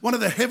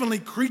the heavenly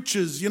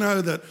creatures,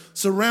 that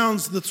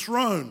surrounds the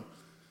throne?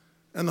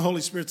 And the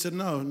Holy Spirit said,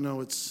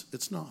 no,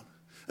 it's not.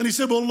 And he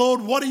said, well,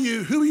 Lord,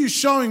 who are you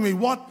showing me?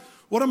 What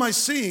am I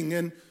seeing?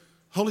 And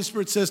Holy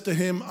Spirit says to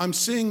him, I'm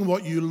seeing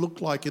what you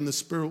look like in the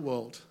spirit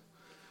world.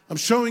 I'm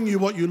showing you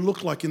what you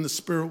look like in the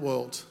spirit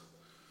world.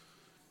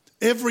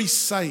 Every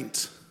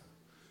saint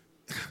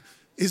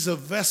is a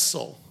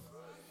vessel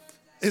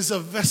of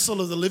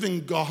the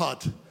living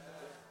God.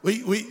 We're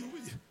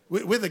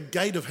the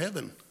gate of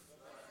heaven.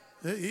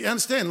 You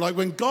understand? Like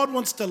when God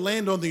wants to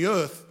land on the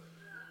earth,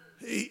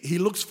 he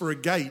looks for a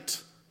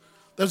gate.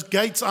 Those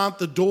gates aren't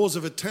the doors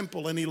of a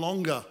temple any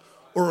longer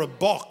or a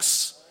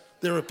box.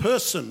 They're a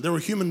person. They're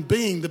a human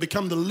being. They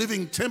become the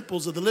living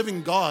temples of the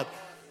living God.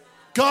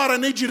 God, I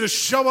need you to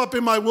show up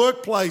in my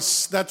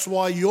workplace. That's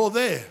why you're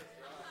there.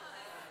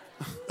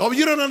 Oh,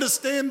 you don't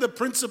understand the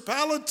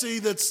principality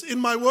that's in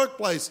my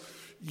workplace.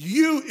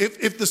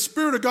 If the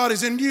Spirit of God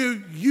is in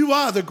you, you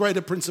are the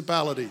greater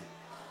principality.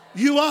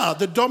 You are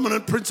the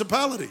dominant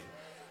principality.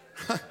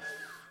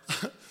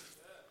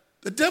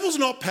 The devil's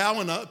not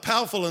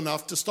powerful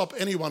enough to stop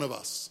any one of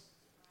us.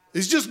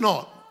 He's just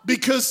not.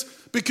 Because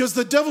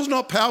the devil's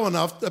not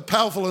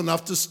powerful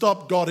enough to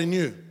stop God in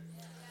you.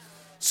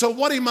 So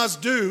what he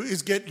must do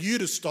is get you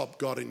to stop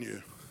God in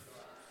you.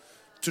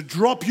 To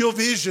drop your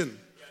vision.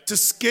 To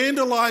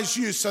scandalize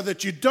you so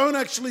that you don't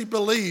actually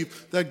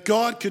believe that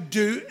God could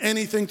do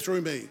anything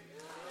through me.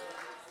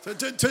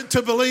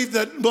 To believe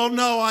that, well,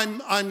 no,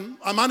 I'm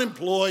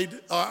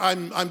unemployed.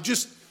 I'm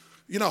just,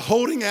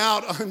 holding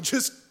out. I'm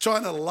just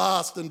trying to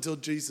last until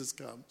Jesus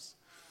comes.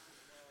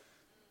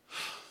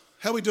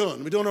 How are we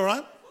doing? We doing all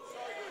right?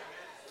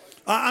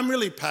 I'm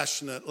really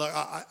passionate. Like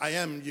I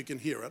am. You can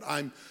hear it.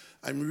 I'm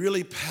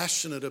really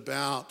passionate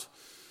about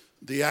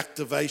the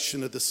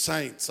activation of the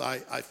saints.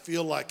 I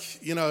feel like,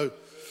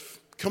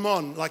 come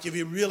on, like if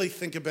you really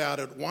think about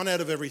it, 1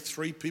 out of every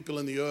 3 people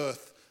in the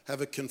earth have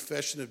a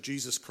confession of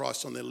Jesus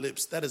Christ on their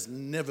lips. That has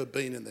never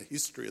been in the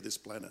history of this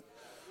planet.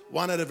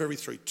 1 out of every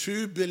 3.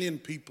 2 billion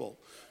people,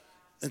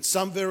 and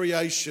some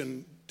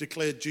variation,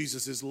 declared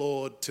Jesus is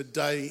Lord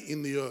today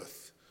in the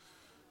earth.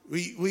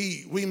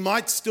 We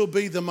might still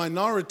be the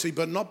minority,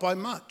 but not by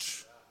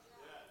much.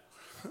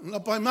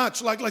 Not by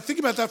much. Like think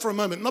about that for a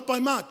moment. Not by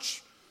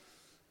much.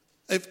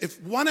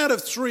 If 1 out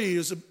of 3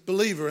 is a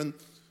believer, and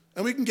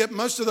we can get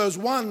most of those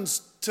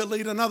ones to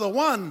lead another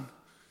one,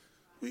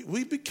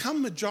 we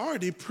become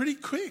majority pretty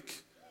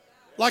quick.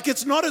 Like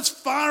it's not as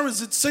far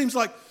as it seems.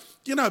 Like,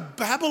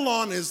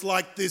 Babylon is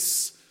like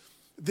this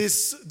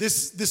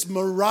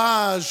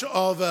mirage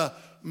of a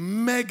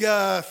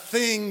mega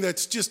thing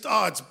that's just,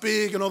 it's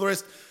big and all the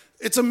rest.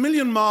 It's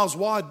 1,000,000 miles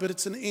wide, but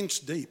it's 1 inch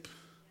deep.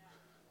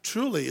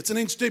 Truly, it's 1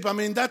 inch deep. I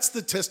mean, that's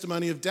the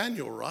testimony of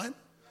Daniel, right?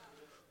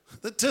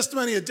 The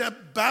testimony of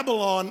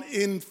Babylon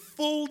in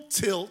full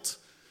tilt,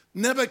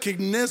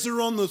 Nebuchadnezzar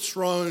on the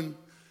throne.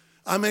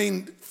 I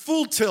mean,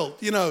 full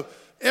tilt,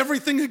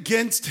 everything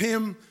against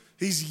him.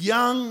 He's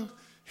young.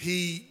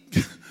 He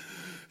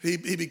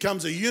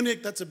becomes a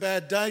eunuch. That's a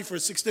bad day for a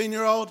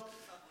 16-year-old.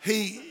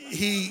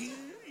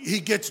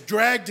 He gets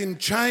dragged in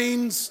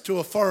chains to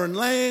a foreign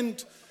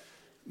land.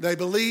 They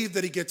believe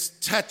that he gets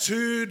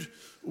tattooed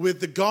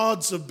with the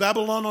gods of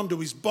Babylon onto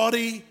his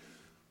body.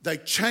 They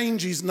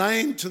change his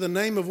name to the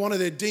name of one of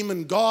their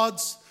demon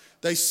gods.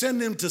 They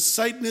send him to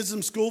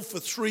Satanism school for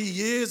 3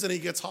 years and he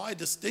gets high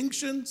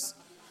distinctions.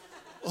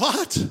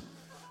 What?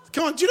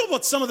 Come on, do you know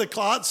what some of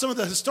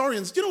the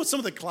historians, do you know what some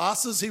of the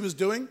classes he was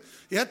doing?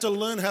 He had to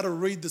learn how to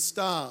read the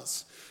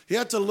stars. He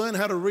had to learn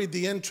how to read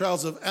the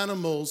entrails of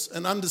animals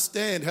and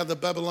understand how the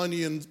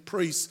Babylonian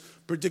priests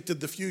predicted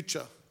the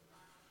future.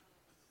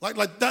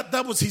 Like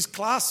that was his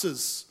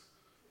classes,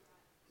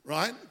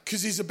 right?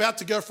 Because he's about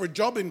to go for a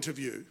job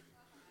interview,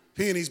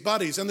 he and his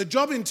buddies. And the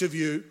job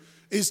interview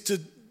is to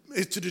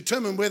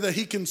determine whether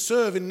he can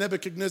serve in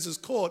Nebuchadnezzar's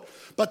court.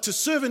 But to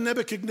serve in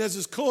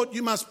Nebuchadnezzar's court,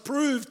 you must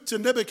prove to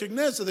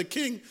Nebuchadnezzar, the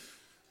king,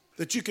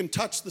 that you can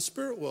touch the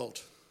spirit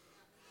world.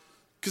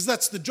 Because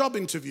that's the job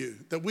interview,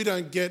 that we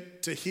don't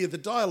get to hear the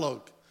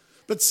dialogue.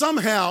 But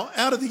somehow,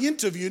 out of the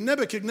interview,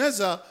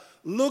 Nebuchadnezzar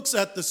looks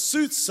at the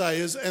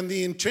soothsayers and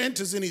the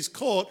enchanters in his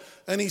court,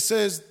 and he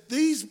says,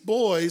 these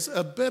boys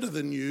are better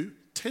than you,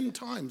 10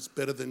 times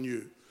better than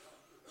you.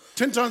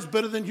 10 times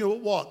better than you at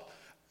what?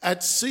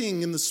 At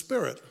seeing in the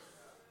spirit.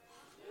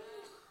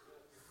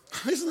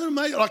 Isn't that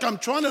amazing? Like, I'm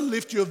trying to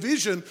lift your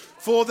vision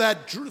for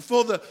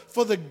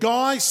the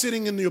guy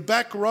sitting in your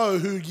back row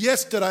who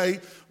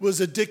yesterday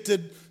was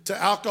addicted to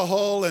to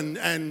alcohol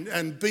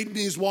and beating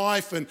his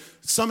wife, and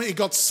he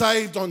got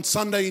saved on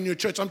Sunday in your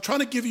church. I'm trying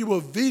to give you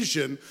a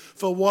vision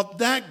for what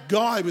that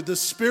guy with the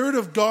Spirit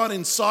of God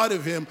inside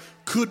of him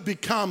could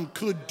become,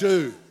 could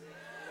do.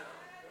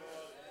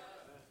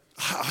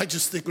 I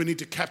just think we need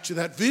to capture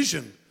that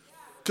vision.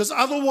 Because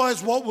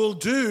otherwise what we'll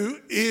do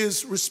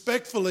is,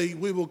 respectfully,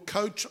 we will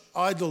coach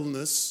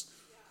idleness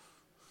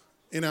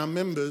in our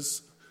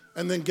members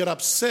and then get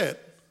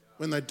upset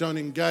when they don't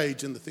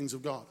engage in the things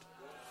of God.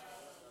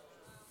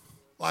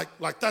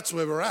 Like that's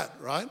where we're at,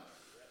 right?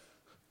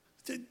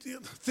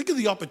 Think of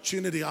the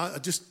opportunity,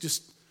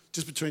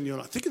 just between you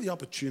and I, think of the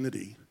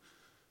opportunity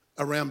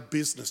around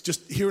business.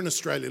 Just here in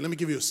Australia, let me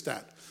give you a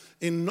stat.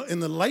 In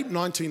the late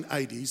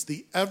 1980s,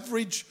 the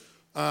average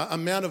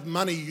amount of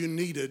money you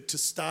needed to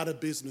start a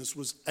business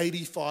was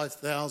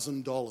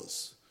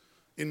 $85,000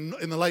 in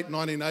the late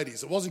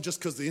 1980s. It wasn't just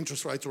because the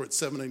interest rates were at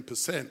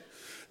 17%.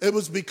 It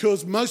was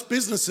because most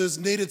businesses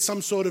needed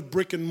some sort of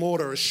brick and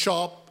mortar, a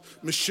shop,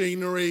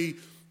 machinery,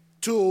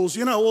 tools,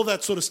 all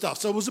that sort of stuff.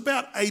 So it was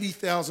about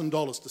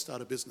 $80,000 to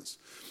start a business.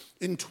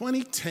 In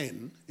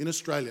 2010, in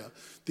Australia,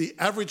 the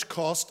average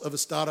cost of a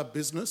startup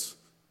business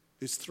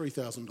is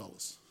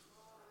 $3,000.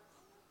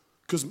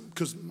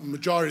 Because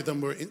majority of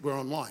them were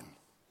online.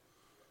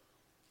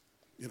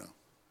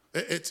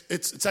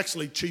 It's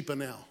actually cheaper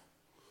now.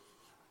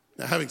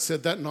 Now, having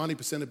said that,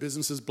 90% of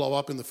businesses blow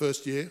up in the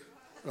first year,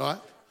 right?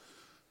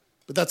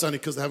 But that's only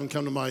because they haven't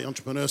come to my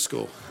entrepreneur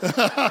school.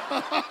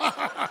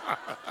 I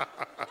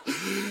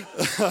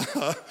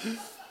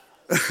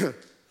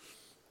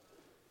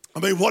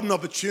mean, what an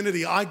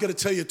opportunity. I got to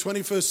tell you,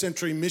 21st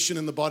century mission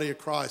in the body of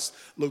Christ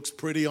looks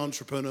pretty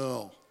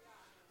entrepreneurial.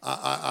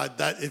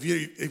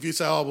 If you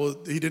say, oh, well,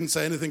 he didn't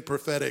say anything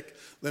prophetic,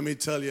 let me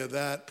tell you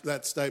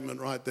that statement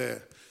right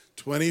there.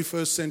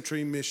 21st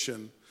century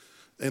mission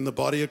in the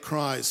body of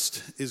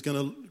Christ is going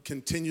to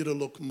continue to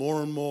look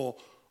more and more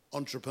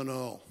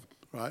entrepreneurial,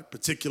 right?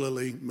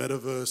 Particularly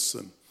metaverse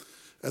and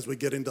as we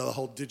get into the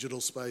whole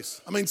digital space.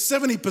 I mean,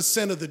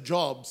 70% of the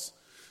jobs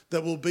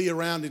that will be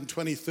around in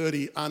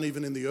 2030 aren't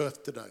even in the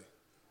earth today.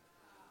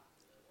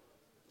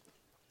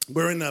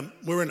 We're in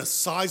a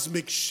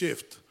seismic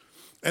shift,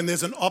 and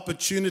there's an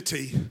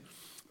opportunity.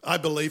 I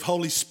believe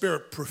Holy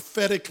Spirit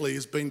prophetically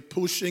has been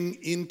pushing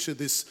into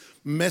this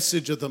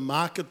message of the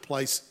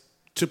marketplace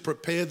to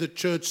prepare the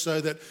church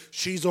so that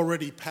she's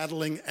already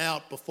paddling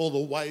out before the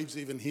wave's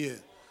even here.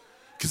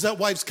 Because that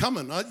wave's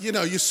coming.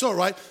 You saw,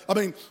 right? I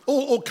mean,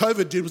 all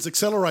COVID did was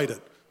accelerate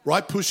it,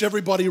 right? Push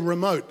everybody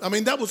remote. I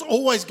mean, that was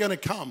always going to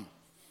come.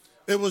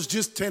 It was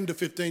just 10 to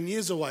 15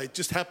 years away. It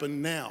just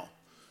happened now,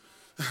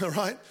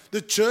 right?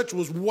 The church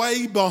was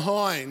way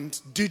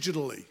behind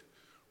digitally.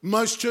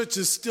 Most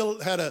churches still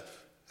had a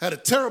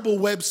terrible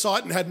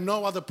website and had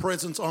no other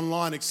presence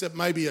online except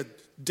maybe a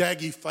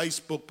daggy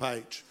Facebook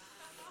page,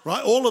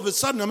 right? All of a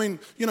sudden,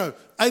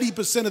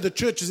 80% of the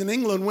churches in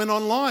England went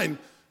online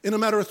in a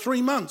matter of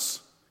 3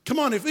 months. Come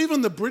on, if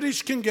even the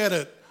British can get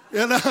it.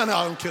 No,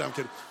 I'm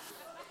kidding.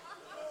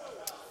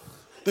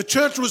 The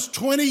church was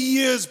 20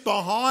 years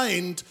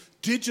behind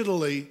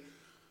digitally.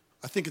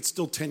 I think it's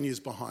still 10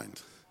 years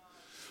behind.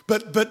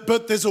 But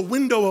there's a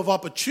window of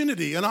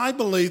opportunity, and I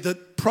believe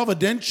that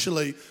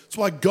providentially, it's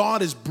why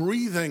God is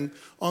breathing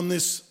on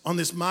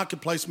this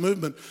marketplace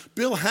movement.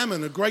 Bill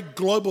Hammond, a great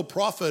global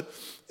prophet,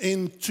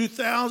 in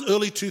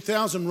early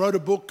 2000 wrote a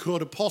book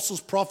called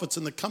Apostles, Prophets,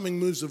 and the Coming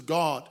Moves of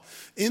God.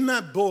 In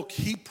that book,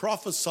 he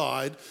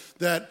prophesied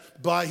that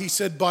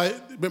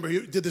remember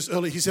he did this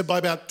earlier, he said by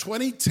about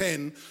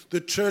 2010, the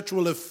church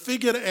will have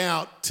figured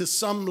out to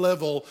some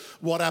level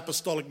what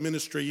apostolic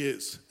ministry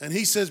is. And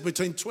he says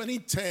between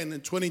 2010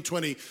 and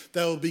 2020,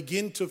 they will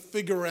begin to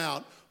figure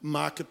out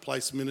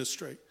marketplace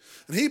ministry.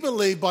 And he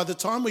believed by the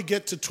time we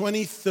get to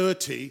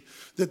 2030,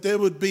 that there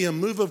would be a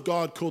move of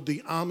God called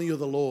the Army of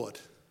the Lord,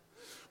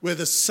 where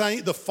the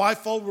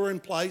fivefold were in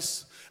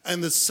place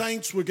and the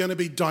saints were going to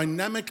be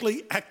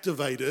dynamically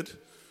activated,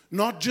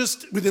 not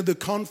just within the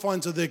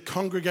confines of their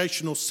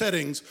congregational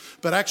settings,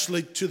 but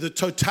actually to the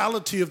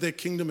totality of their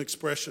kingdom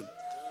expression.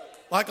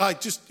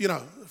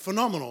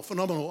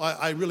 Phenomenal.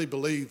 I really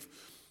believe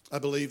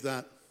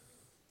that.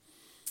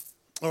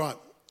 All right,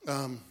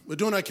 we're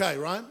doing okay,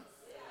 right?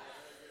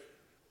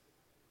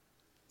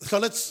 So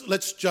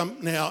let's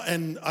jump now,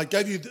 and I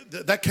gave you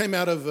that came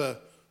out of a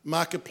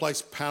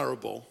marketplace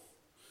parable.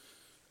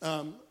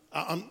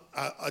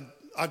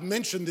 I've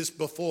mentioned this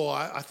before.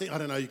 I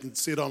don't know, you can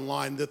see it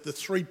online, that the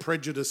 3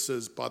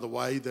 prejudices, by the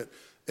way, that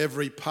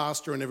every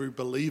pastor and every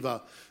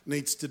believer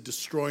needs to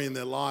destroy in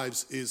their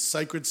lives is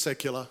sacred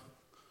secular,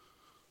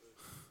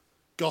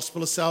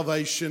 gospel of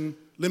salvation,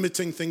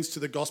 limiting things to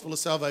the gospel of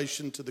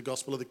salvation, to the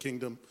gospel of the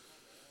kingdom,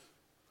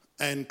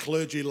 and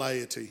clergy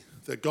laity,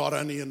 that God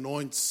only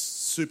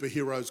anoints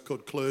superheroes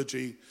called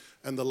clergy,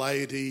 and the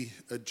laity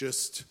are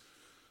just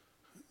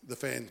the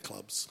fan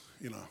clubs,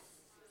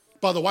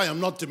 By the way, I'm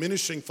not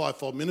diminishing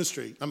fivefold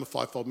ministry. I'm a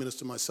fivefold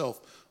minister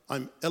myself.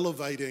 I'm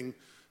elevating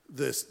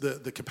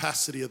the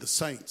capacity of the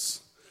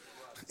saints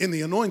in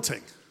the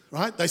anointing,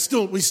 right?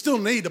 We still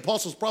need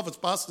apostles, prophets,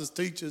 pastors,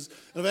 teachers,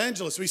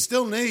 evangelists. We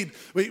still need,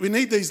 we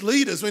need these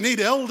leaders. We need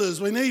elders.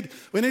 We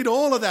need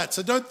all of that.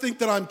 So don't think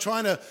that I'm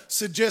trying to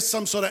suggest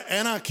some sort of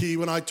anarchy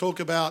when I talk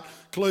about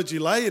clergy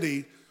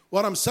laity.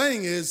 What I'm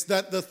saying is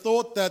that the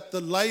thought that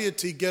the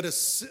laity get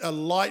a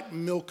light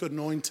milk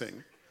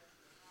anointing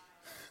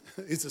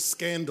is a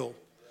scandal.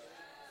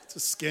 It's a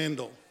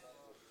scandal.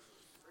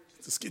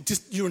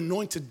 Just you're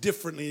anointed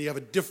differently. You have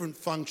a different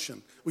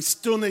function. We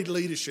still need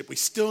leadership. We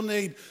still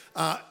need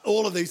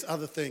all of these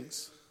other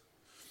things.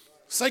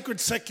 Sacred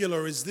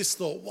secular is this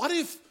thought. What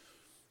if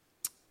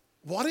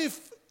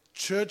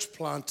church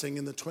planting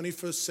in the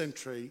 21st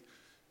century,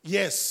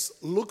 yes,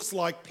 looks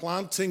like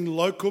planting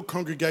local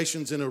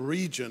congregations in a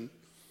region,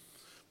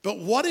 but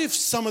what if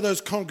some of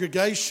those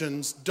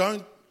congregations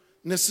don't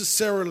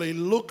necessarily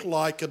look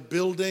like a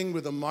building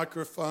with a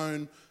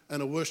microphone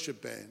and a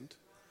worship band?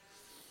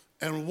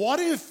 And what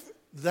if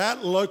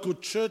that local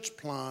church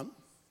plant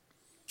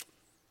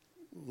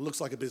looks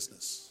like a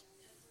business?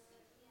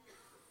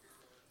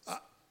 I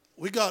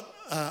got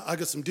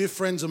some dear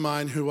friends of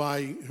mine who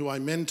I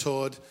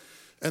mentored,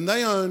 and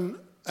they own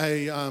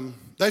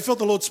they felt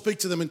the Lord speak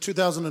to them in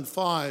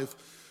 2005.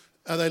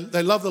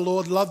 They love the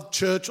Lord, love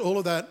church, all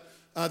of that.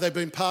 They've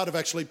been part of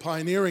actually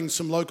pioneering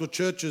some local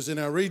churches in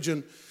our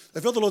region.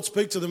 They felt the Lord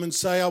speak to them and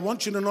say, I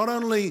want you to not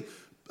only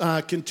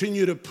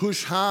continue to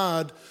push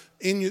hard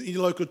in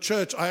your local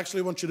church, I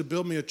actually want you to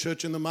build me a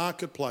church in the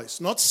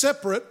marketplace. Not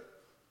separate,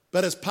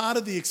 but as part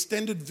of the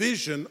extended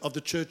vision of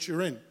the church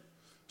you're in.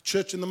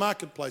 Church in the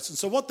marketplace. And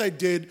so what they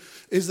did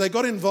is they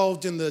got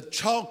involved in the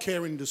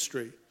childcare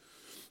industry.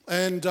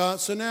 And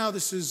so now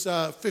this is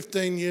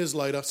 15 years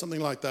later, something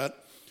like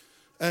that.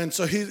 And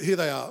so here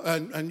they are.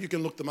 And you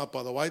can look them up,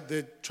 by the way.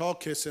 Their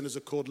childcare centres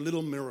are called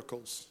Little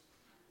Miracles.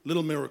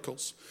 Little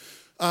Miracles.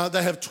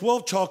 They have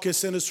 12 childcare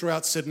centres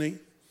throughout Sydney.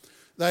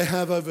 They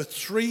have over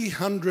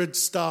 300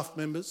 staff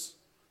members,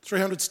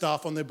 300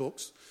 staff on their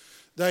books.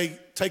 They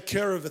take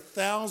care of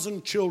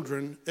 1,000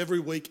 children every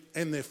week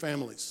and their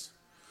families.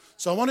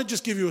 So I want to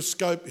just give you a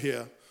scope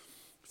here.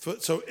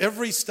 So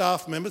every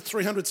staff member,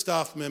 300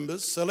 staff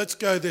members, so let's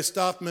go their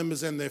staff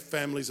members and their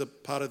families are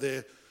part of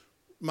their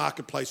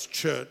marketplace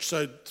church.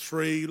 So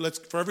for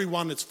every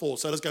one it's 4,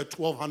 so let's go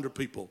 1,200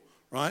 people,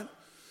 right?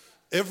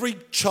 Every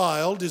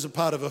child is a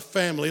part of a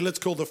family. Let's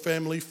call the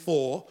family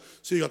 4.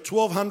 So you've got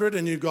 1,200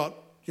 and you've got,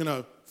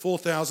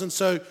 4,000.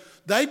 So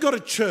they've got a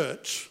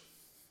church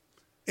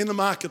in the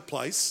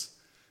marketplace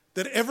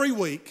that every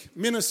week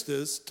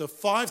ministers to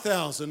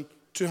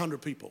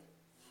 5,200 people.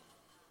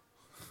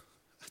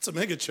 It's a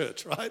mega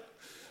church, right?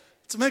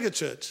 It's a mega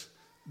church.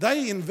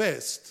 They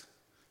invest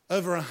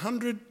over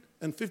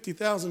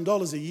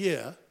 $150,000 a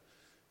year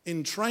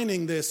in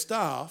training their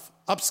staff,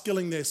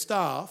 upskilling their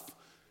staff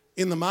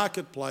in the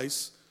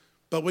marketplace.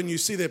 But when you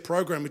see their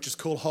program, which is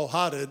called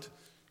Wholehearted,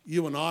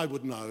 you and I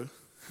would know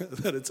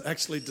that it's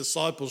actually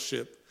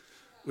discipleship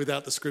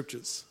without the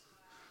scriptures.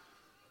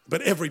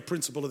 But every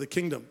principle of the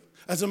kingdom.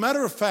 As a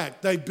matter of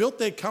fact, they built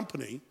their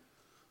company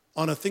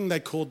on a thing they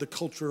called the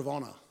culture of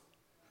honor,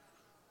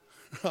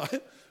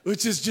 right?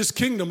 Which is just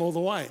kingdom all the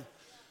way.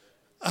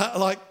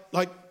 Do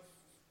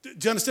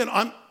you understand?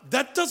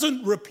 That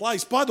doesn't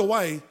replace, by the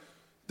way,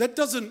 they're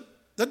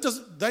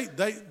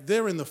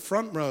in the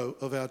front row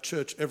of our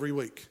church every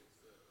week,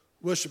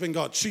 worshiping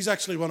God. She's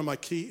actually one of my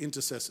key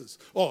intercessors.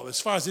 Oh, as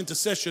far as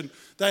intercession,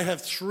 they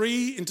have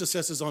 3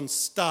 intercessors on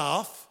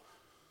staff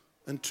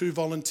and 2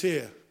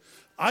 volunteer.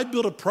 I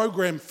built a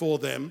program for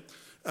them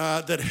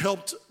that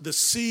helped the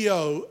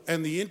CEO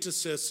and the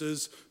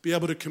intercessors be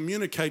able to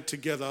communicate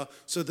together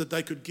so that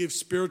they could give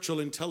spiritual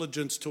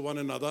intelligence to one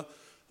another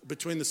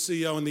between the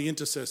CEO and the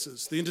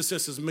intercessors. The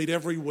intercessors meet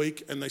every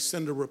week and they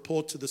send a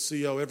report to the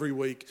CEO every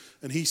week,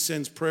 and he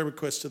sends prayer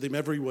requests to them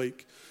every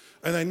week.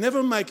 And they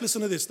never make,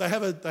 listen to this, they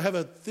have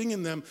a thing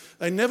in them,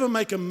 they never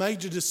make a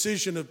major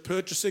decision of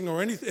purchasing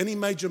or any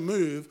major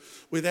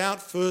move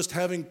without first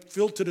having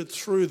filtered it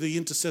through the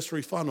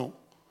intercessory funnel.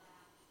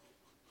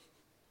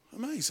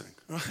 Amazing,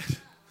 right?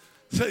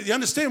 So you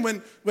understand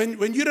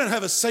when you don't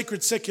have a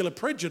sacred secular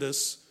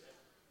prejudice,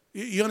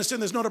 you understand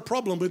there's not a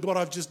problem with what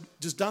I've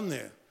just done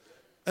there.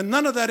 And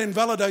none of that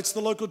invalidates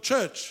the local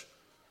church.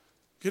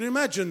 Can you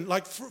imagine,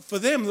 like for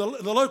them, the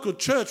local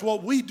church,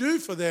 what we do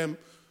for them,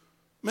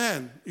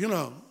 man,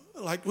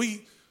 like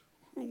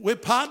we're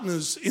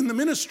partners in the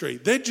ministry.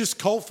 They're just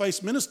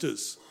coal-faced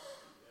ministers.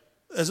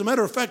 As a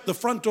matter of fact, the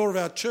front door of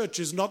our church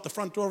is not the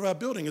front door of our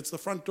building. It's the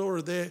front door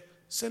of their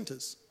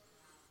centers.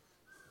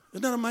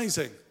 Isn't that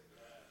amazing?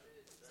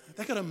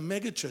 They got a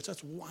mega church.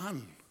 That's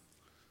one.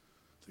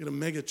 They got a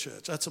mega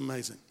church. That's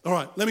amazing. All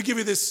right, let me give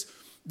you this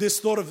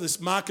thought of this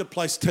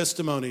marketplace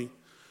testimony.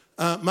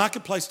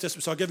 Marketplace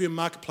testimony. So I'll give you a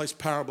marketplace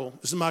parable.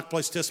 This is a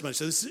marketplace testimony.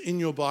 So this is in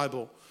your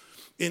Bible.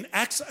 In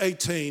Acts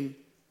 18,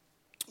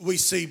 we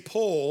see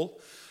Paul.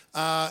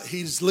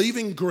 He's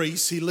leaving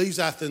Greece. He leaves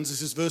Athens.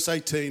 This is verse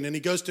 18. And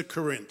he goes to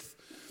Corinth.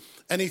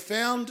 And he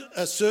found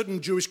a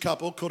certain Jewish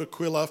couple called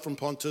Aquila from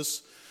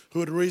Pontus, who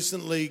had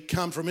recently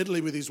come from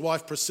Italy with his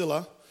wife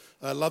Priscilla.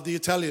 I love the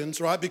Italians,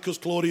 right? Because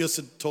Claudius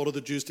had told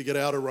the Jews to get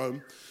out of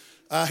Rome.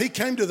 He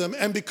came to them,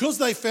 and because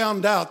they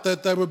found out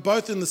that they were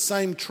both in the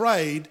same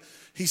trade,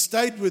 he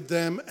stayed with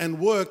them and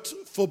worked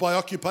for by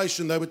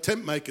occupation. They were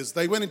tent makers.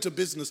 They went into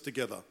business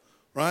together,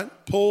 right?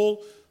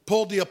 Paul,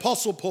 the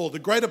Apostle Paul, the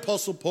great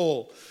Apostle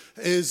Paul,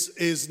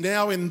 is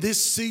now in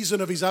this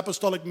season of his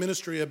apostolic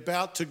ministry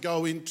about to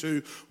go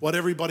into what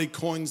everybody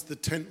coins the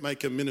tent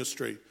maker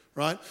ministry.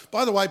 Right?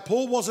 By the way,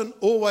 Paul wasn't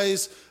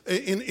always,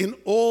 in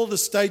all the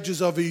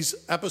stages of his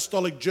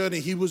apostolic journey,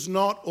 he was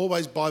not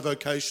always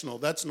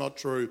bivocational. That's not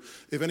true.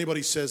 If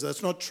anybody says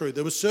that's not true.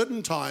 There were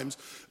certain times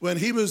when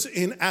he was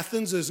in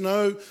Athens, there's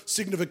no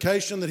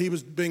signification that he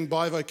was being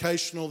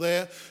bivocational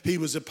there. He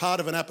was a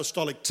part of an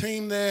apostolic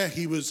team there.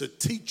 He was a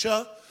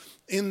teacher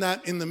in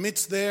the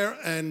midst there,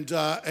 and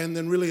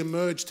then really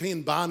emerged. He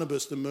and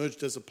Barnabas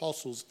emerged as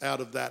apostles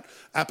out of that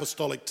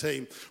apostolic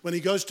team. When he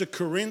goes to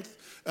Corinth,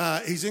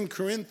 he's in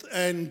Corinth,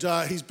 and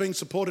he's being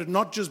supported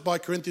not just by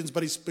Corinthians,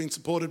 but he's being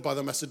supported by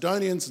the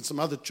Macedonians and some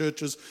other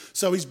churches.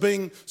 So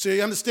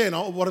you understand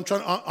what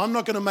I'm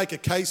not going to make a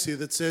case here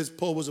that says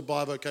Paul was a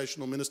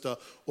bivocational minister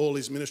all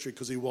his ministry,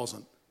 because he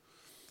wasn't.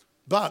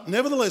 But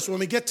nevertheless, when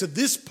we get to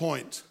this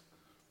point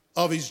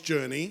of his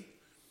journey,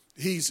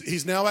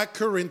 he's now at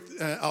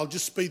Corinth. I'll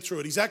just speed through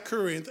it. He's at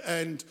Corinth,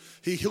 and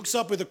he hooks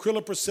up with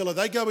Aquila, Priscilla.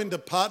 They go into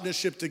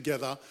partnership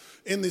together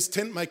in this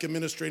tent maker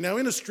ministry. Now,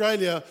 in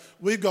Australia,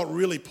 we've got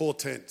really poor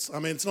tents. I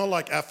mean, it's not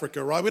like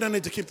Africa, right? We don't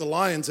need to keep the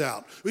lions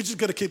out. We just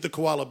got to keep the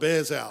koala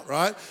bears out,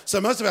 right? So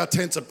most of our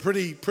tents are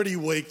pretty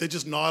weak. They're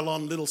just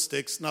nylon, little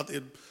sticks.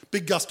 Nothing.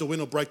 Big gust of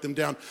wind will break them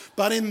down.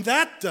 But in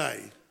that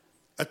day,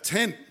 a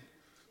tent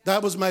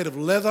that was made of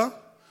leather,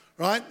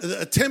 right?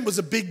 A tent was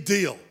a big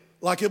deal.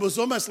 Like, it was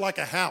almost like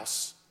a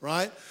house,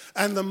 right?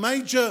 And the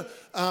major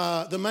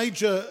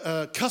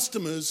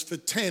customers for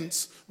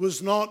tents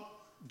was not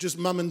just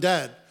mum and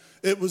dad.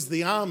 It was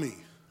the army,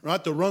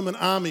 right? The Roman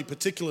army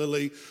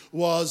particularly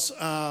was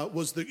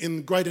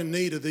in greater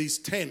need of these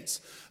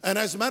tents. And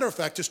as a matter of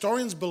fact,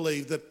 historians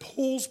believe that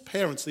Paul's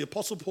parents, the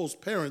Apostle Paul's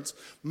parents,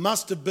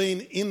 must have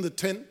been in the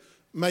tent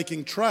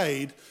making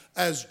trade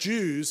as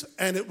Jews,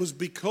 and it was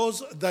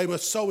because they were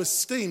so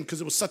esteemed,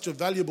 because it was such a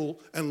valuable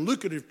and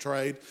lucrative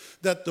trade,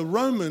 that the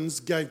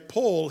Romans gave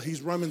Paul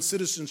his Roman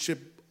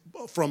citizenship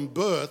from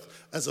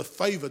birth as a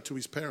favor to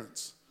his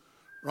parents.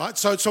 Right?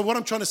 So what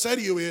I'm trying to say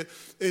to you here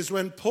is,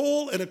 when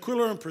Paul and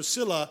Aquila and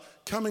Priscilla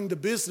come into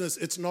business,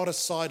 it's not a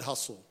side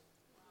hustle.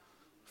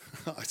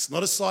 It's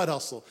not a side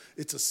hustle.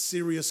 It's a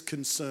serious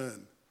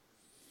concern.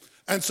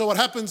 And so what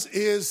happens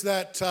is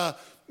that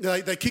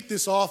they kick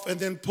this off, and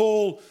then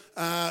Paul's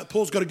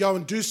got to go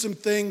and do some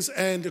things,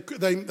 and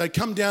they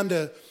come down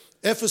to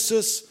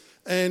Ephesus,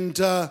 and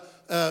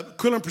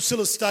Aquila and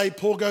Priscilla stay.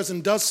 Paul goes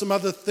and does some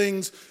other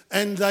things,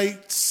 and they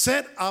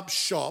set up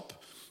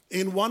shop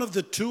in one of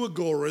the two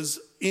agoras.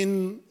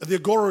 The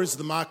agora is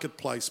the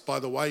marketplace, by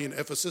the way, in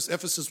Ephesus.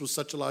 Ephesus was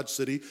such a large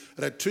city.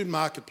 It had two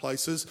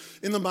marketplaces.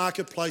 In the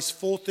marketplace,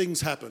 four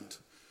things happened: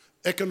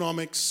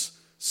 economics,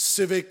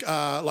 civic,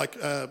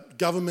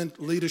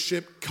 government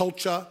leadership,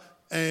 culture,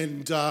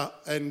 and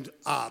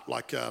art,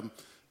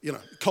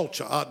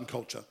 culture, art and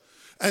culture.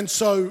 And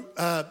so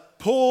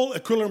Paul,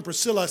 Aquila, and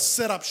Priscilla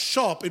set up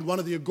shop in one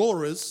of the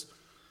agoras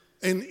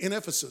in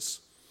Ephesus.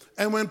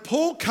 And when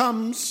Paul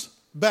comes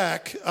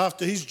back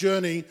after his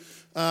journey,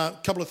 a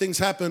couple of things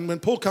happen. When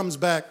Paul comes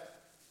back,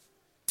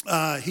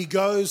 he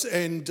goes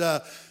and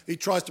he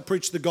tries to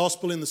preach the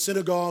gospel in the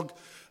synagogue,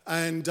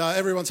 and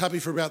everyone's happy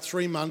for about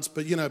 3 months.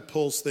 But you know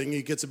Paul's thing,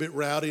 he gets a bit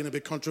rowdy and a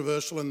bit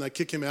controversial, and they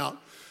kick him out.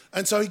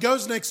 And so he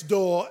goes next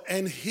door,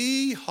 and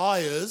he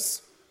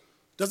hires,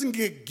 doesn't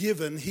get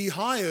given, he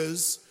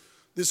hires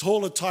this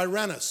Hall of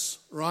Tyrannus,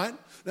 right?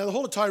 Now, the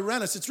Hall of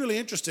Tyrannus, it's really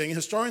interesting.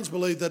 Historians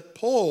believe that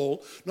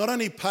Paul not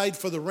only paid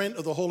for the rent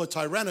of the Hall of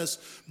Tyrannus,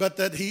 but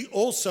that he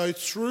also,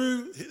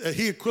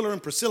 Aquila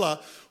and Priscilla,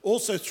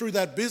 also through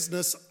that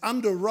business,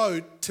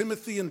 underwrote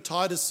Timothy and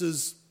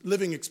Titus's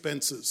living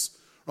expenses,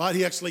 right?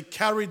 He actually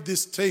carried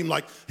this team,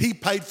 like he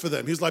paid for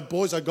them. He was like,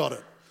 boys, I got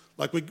it.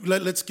 Like,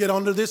 let's get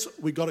onto this.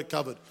 We got it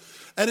covered.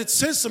 And it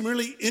says some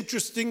really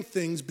interesting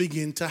things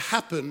begin to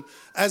happen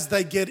as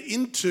they get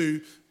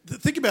into,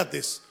 think about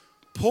this.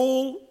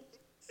 Paul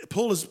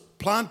has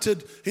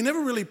planted, he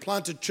never really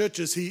planted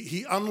churches.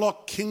 He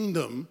unlocked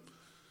kingdom,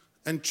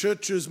 and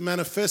churches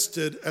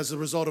manifested as a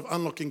result of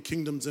unlocking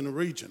kingdoms in a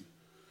region.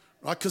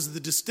 Right? Because the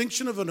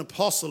distinction of an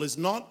apostle is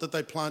not that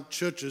they plant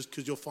churches,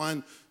 because you'll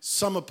find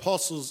some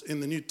apostles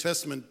in the New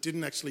Testament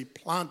didn't actually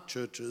plant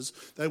churches.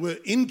 They were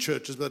in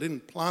churches, but they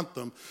didn't plant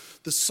them.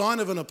 The sign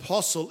of an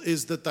apostle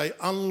is that they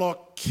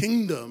unlock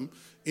kingdom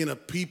in a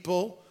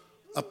people,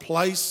 a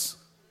place,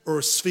 or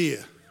a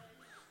sphere.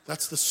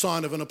 That's the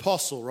sign of an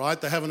apostle,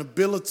 right? They have an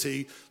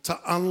ability to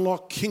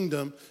unlock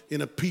kingdom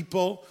in a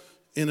people,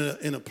 in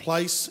a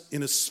place,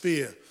 in a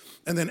sphere.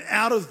 And then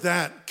out of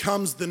that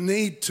comes the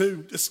need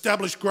to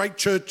establish great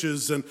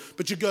churches.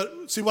 But you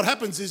see, what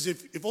happens is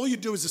if all you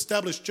do is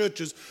establish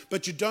churches,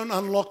 but you don't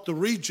unlock the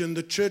region,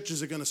 the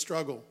churches are going to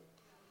struggle.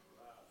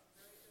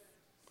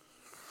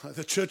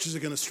 The churches are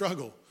going to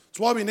struggle. It's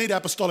why we need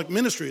apostolic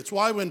ministry. It's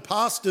why when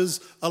pastors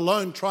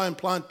alone try and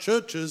plant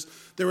churches,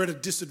 they're at a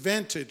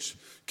disadvantage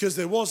because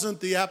there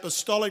wasn't the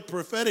apostolic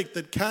prophetic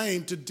that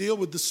came to deal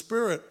with the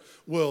spirit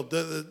world,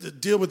 to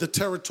deal with the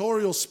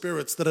territorial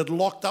spirits that had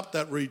locked up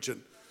that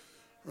region,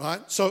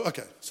 right? So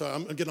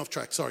I'm getting off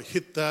track. Sorry,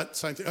 hit that,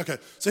 same thing. Okay,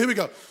 so here we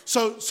go.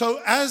 So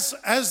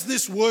as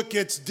this work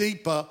gets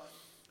deeper,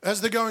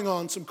 as they're going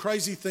on, some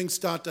crazy things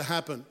start to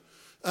happen.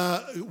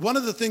 One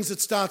of the things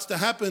that starts to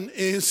happen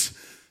is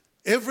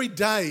every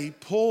day,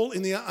 Paul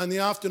in the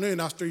afternoon,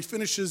 after he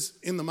finishes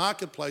in the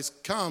marketplace,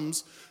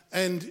 comes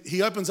and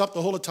he opens up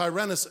the Hall of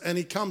Tyrannus and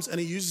he comes and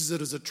he uses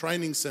it as a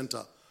training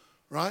center,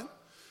 right?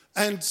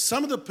 And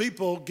some of the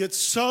people get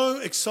so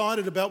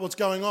excited about what's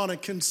going on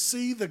and can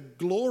see the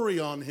glory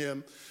on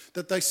him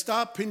that they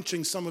start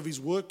pinching some of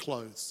his work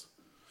clothes.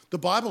 The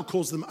Bible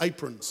calls them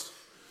aprons.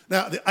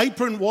 Now, the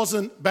apron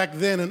wasn't back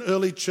then an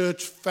early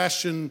church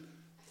fashion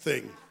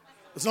thing.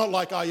 It's not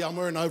like, oh yeah, I'm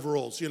wearing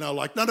overalls,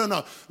 like, no.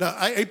 No,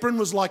 apron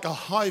was like a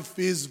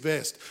high-vis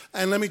vest.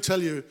 And let me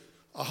tell you,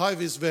 a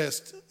high-vis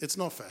vest, it's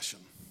not fashion.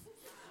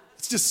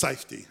 It's just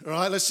safety, all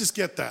right? Let's just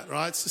get that,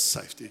 right? It's just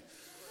safety.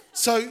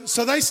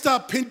 So they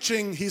start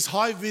pinching his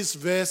high-vis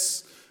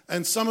vests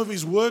and some of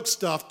his work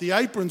stuff. The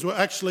aprons were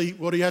actually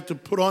what he had to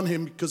put on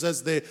him because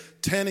as they're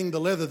tanning the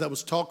leather, that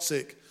was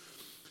toxic.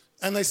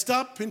 And they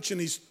start pinching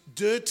his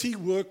dirty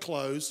work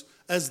clothes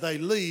as they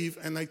leave,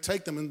 and they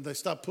take them and they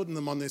start putting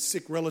them on their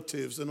sick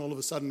relatives, and all of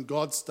a sudden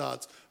God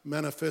starts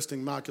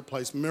manifesting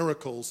marketplace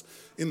miracles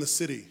in the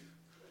city.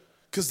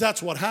 Because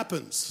that's what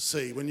happens,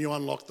 see, when you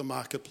unlock the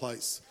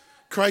marketplace.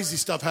 Crazy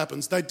stuff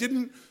happens.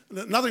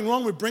 Nothing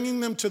wrong with bringing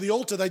them to the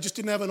altar, they just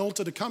didn't have an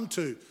altar to come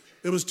to.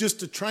 It was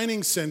just a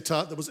training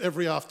center that was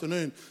every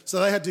afternoon. So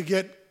they had to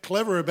get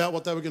clever about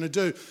what they were going to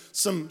do.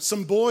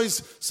 Some boys,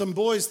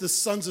 the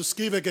sons of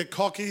Sceva, get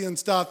cocky and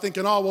start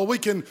thinking, oh well, we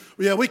can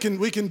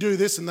do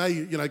this, and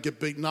they get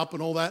beaten up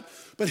and all that.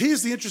 But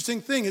here's the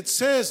interesting thing: it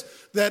says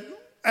that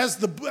as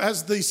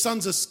the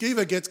sons of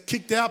Sceva gets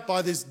kicked out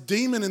by this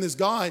demon and this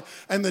guy,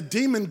 and the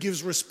demon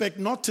gives respect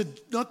not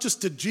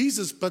just to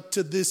Jesus, but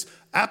to this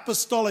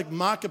apostolic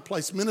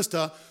marketplace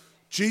minister.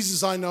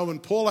 Jesus I know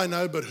and Paul I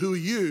know, but who are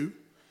you?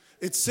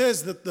 It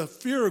says that the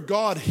fear of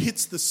God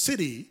hits the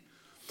city.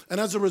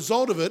 And as a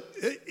result of it,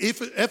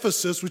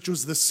 Ephesus, which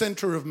was the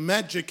center of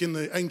magic in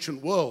the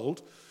ancient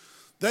world,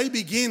 they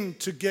begin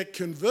to get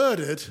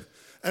converted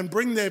and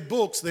bring their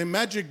books, their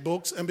magic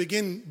books, and they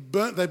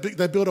build a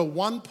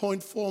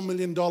 $1.4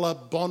 million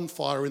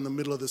bonfire in the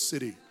middle of the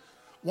city.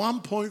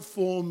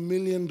 $1.4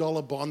 million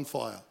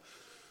bonfire,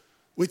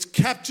 which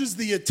captures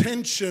the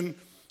attention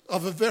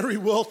of a very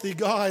wealthy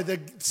guy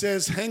that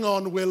says, hang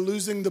on, we're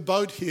losing the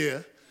boat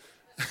here.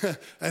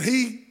 And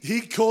he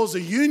calls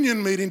a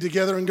union meeting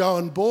together and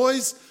going,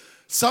 boys,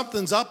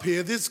 something's up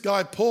here. This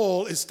guy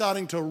Paul is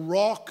starting to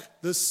rock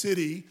the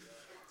city.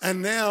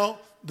 And now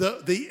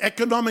the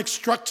economic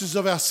structures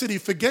of our city,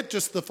 forget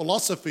just the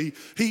philosophy.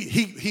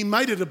 He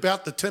made it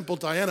about the Temple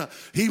Diana.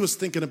 He was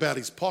thinking about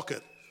his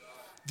pocket.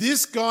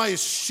 This guy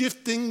is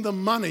shifting the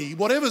money.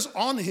 Whatever's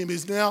on him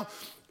is now,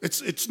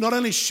 it's not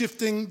only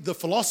shifting the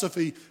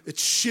philosophy,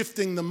 it's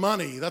shifting the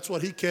money. That's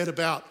what he cared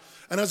about.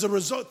 And as a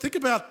result, think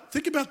about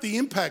the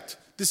impact.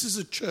 This is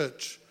a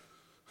church.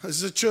 This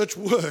is a church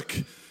work,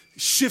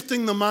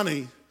 shifting the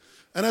money.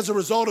 And as a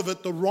result of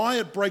it, the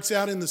riot breaks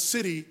out in the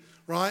city,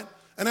 right?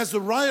 And as the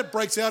riot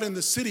breaks out in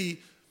the city,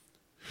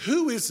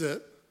 who is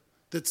it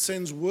that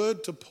sends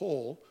word to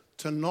Paul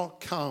to not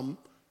come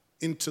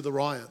into the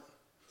riot?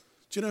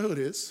 Do you know who it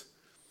is?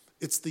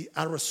 It's the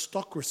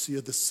aristocracy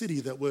of the city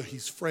that were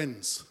his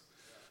friends.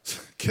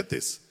 Get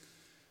this.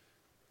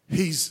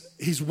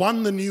 He's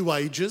won the New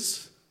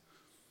Ages.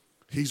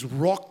 He's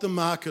rocked the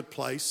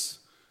marketplace,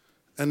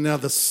 and now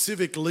the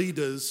civic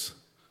leaders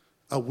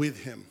are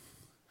with him.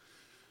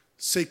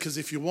 See, because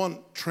if you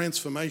want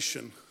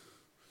transformation,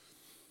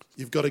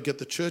 you've got to get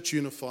the church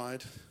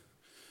unified.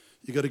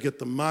 You've got to get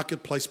the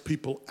marketplace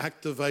people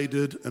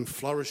activated and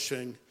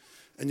flourishing.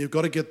 And you've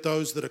got to get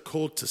those that are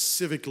called to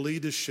civic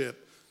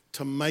leadership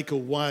to make a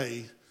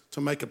way,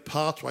 to make a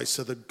pathway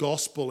so the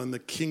gospel and the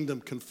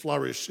kingdom can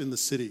flourish in the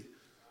city.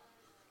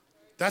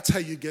 That's how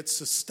you get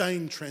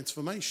sustained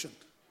transformation.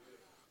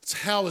 It's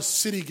how a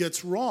city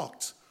gets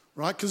rocked,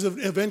 right? Because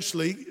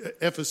eventually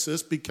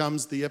Ephesus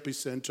becomes the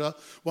epicenter,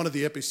 one of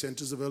the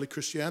epicenters of early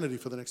Christianity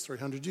for the next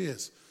 300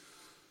 years.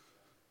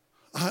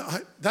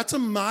 That's a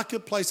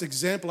marketplace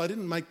example. I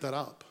didn't make that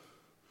up.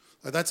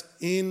 That's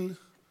in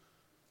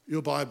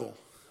your Bible.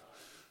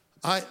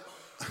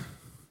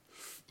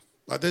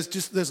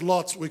 There's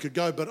lots we could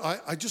go, but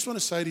I just want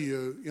to say to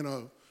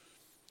you,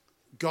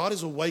 God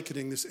is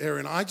awakening this area,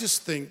 and I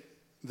just think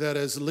that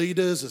as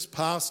leaders, as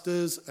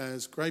pastors,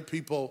 as great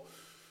people,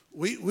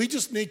 we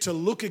just need to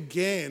look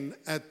again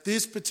at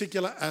this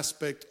particular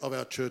aspect of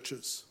our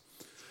churches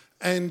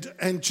and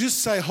just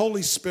say,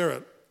 Holy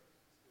Spirit,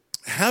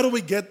 how do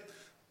we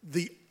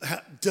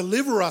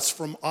deliver us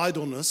from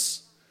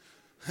idleness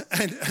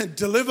and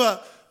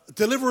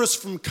deliver us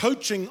from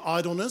coaching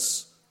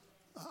idleness?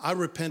 I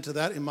repent of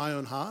that in my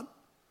own heart.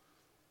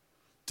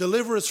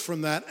 Deliver us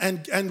from that.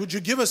 And would you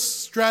give us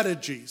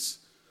strategies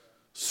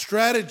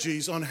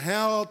on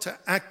how to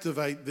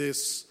activate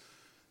this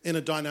in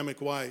a dynamic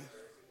way?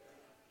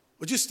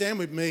 Would you stand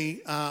with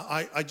me?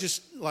 I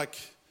feel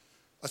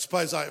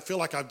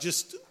like I've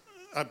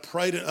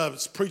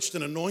preached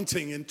an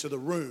anointing into the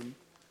room.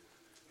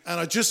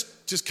 And I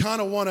just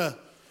kind of want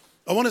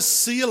to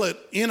seal it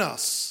in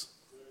us.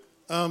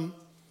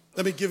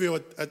 Let me give you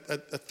a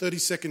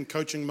 30-second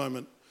coaching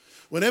moment.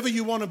 Whenever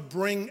you want to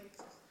bring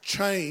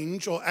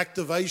change or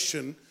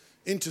activation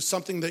into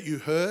something that you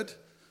heard,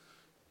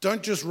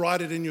 don't just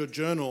write it in your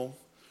journal.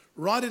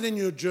 Write it in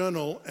your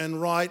journal and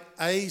write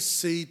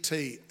ACT,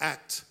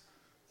 ACT,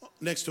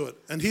 next to it.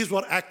 And here's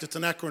what ACT, it's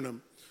an acronym.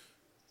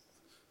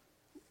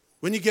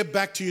 When you get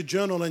back to your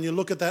journal and you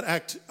look at that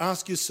ACT,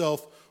 ask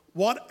yourself,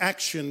 what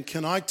action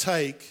can I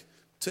take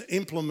to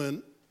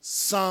implement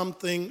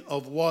something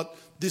of what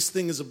this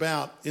thing is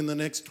about in the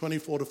next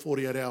 24 to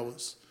 48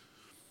 hours?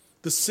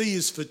 The C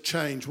is for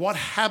change. What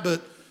habit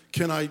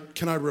can I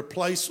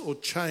replace or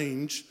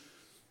change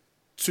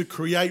to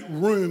create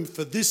room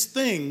for this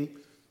thing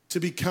to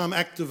become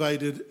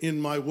activated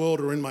in my world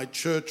or in my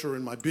church or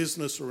in my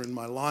business or in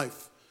my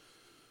life?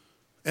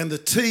 And the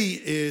T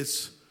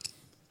is,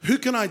 who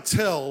can I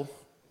tell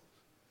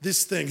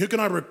this thing? Who can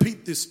I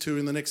repeat this to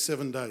in the next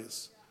 7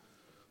 days?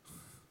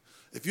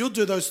 If you'll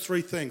do those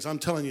three things, I'm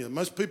telling you,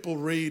 most people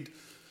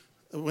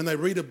when they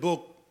read a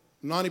book,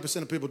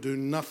 90% of people do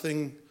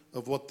nothing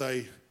of what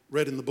they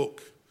read in the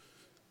book.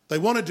 They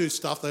want to do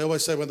stuff. They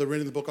always say when they're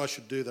reading the book, I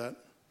should do that.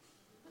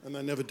 And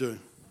they never do.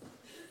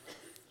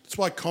 That's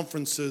why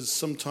conferences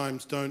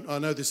sometimes don't. I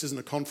know this isn't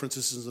a conference,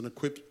 this is an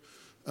Equip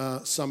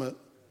summit.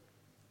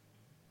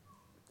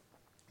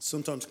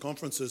 Sometimes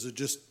conferences are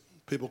just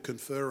people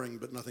conferring,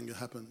 but nothing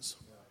happens.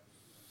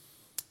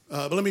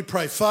 But let me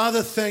pray.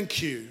 Father,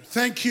 thank you.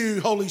 Thank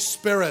you, Holy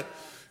Spirit.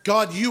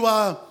 God, you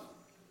are,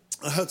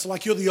 it's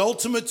like you're the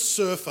ultimate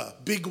surfer,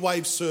 big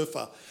wave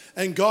surfer.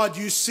 And God,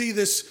 you see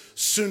this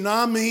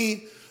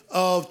tsunami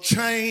of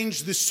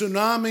change, the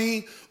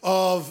tsunami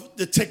of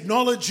the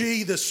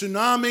technology, the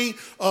tsunami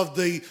of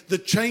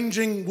the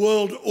changing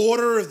world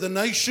order of the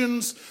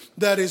nations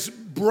that is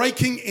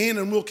breaking in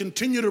and will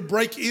continue to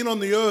break in on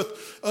the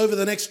earth over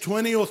the next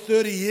 20 or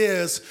 30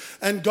 years.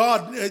 And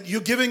God, you're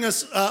giving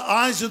us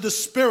eyes of the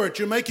Spirit.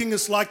 You're making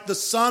us like the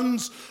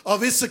sons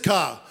of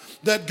Issachar,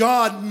 that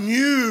God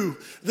knew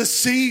the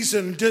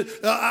season,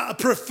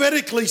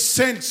 prophetically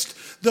sensed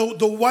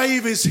the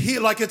wave is here.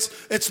 Like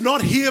it's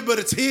not here, but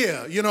it's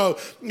here. You know,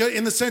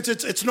 in the sense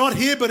it's not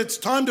here, but it's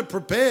time to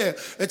prepare.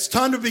 It's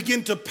time to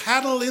begin to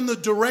paddle in the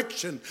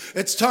direction.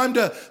 It's time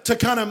to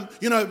kind of,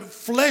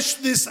 flesh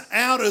this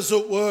out, as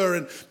it were,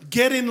 and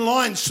get in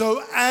line.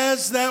 So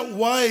as that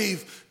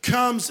wave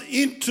comes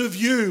into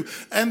view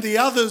and the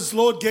others,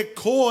 Lord, get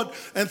caught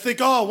and think,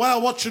 oh, wow,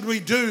 what should we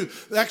do?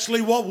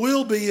 Actually, what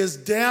will be is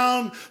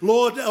down,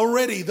 Lord,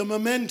 already. The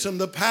momentum,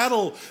 the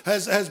paddle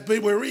has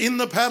been, we're in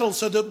the paddle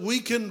so that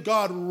we can,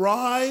 God,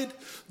 ride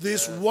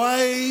this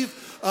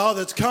wave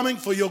that's coming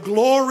for your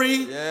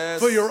glory,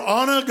 for your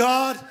honor,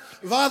 God.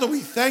 Father,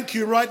 we thank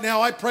you right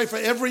now. I pray for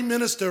every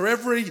minister,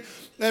 every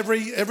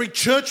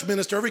church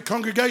minister, every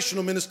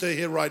congregational minister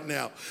here right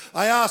now.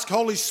 I ask,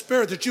 Holy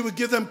Spirit, that you would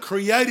give them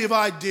creative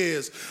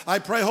ideas. I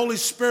pray, Holy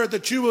Spirit,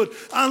 that you would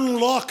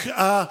unlock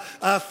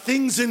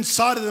things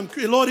inside of them.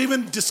 Lord,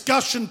 even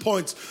discussion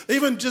points,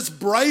 even just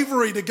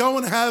bravery to go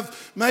and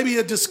have maybe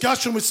a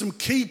discussion with some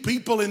key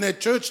people in their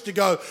church to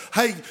go,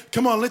 hey,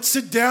 come on, let's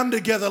sit down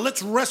together.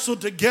 Let's wrestle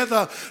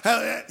together.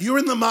 You're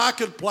in the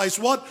marketplace.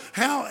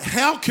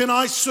 How can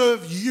I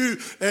serve you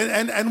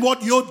and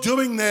what you're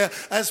doing there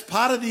as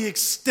part of the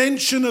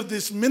extension of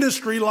this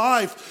ministry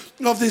life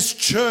of this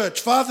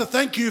church? Father,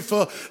 thank you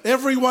for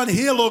everyone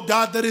here, Lord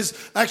God, that is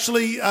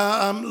actually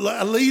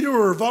a leader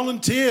or a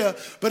volunteer,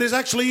 but is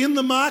actually in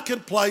the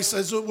marketplace,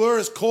 as it were,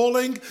 is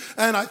calling.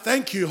 And I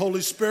thank you,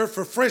 Holy Spirit,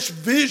 for fresh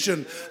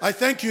vision. I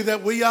thank you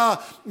that we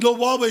are, Lord,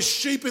 while we're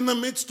sheep in the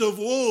midst of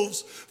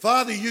wolves,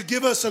 Father, you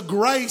give us a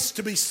grace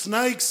to be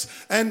snakes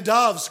and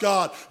doves,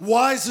 God,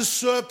 wise as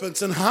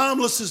serpents and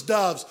harmless as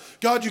doves.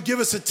 God, you give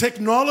us a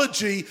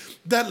technology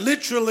that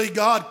literally,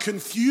 God,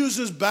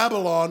 confuses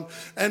Babylon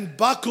and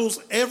buckles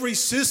every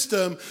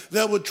system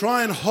that would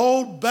try and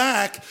hold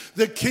back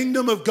the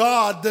kingdom of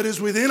God that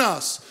is within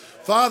us.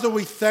 Father,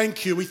 we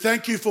thank you. We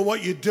thank you for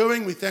what you're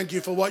doing. We thank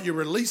you for what you're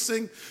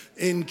releasing.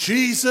 In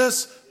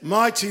Jesus'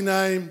 mighty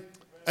name,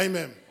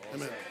 amen.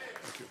 Amen.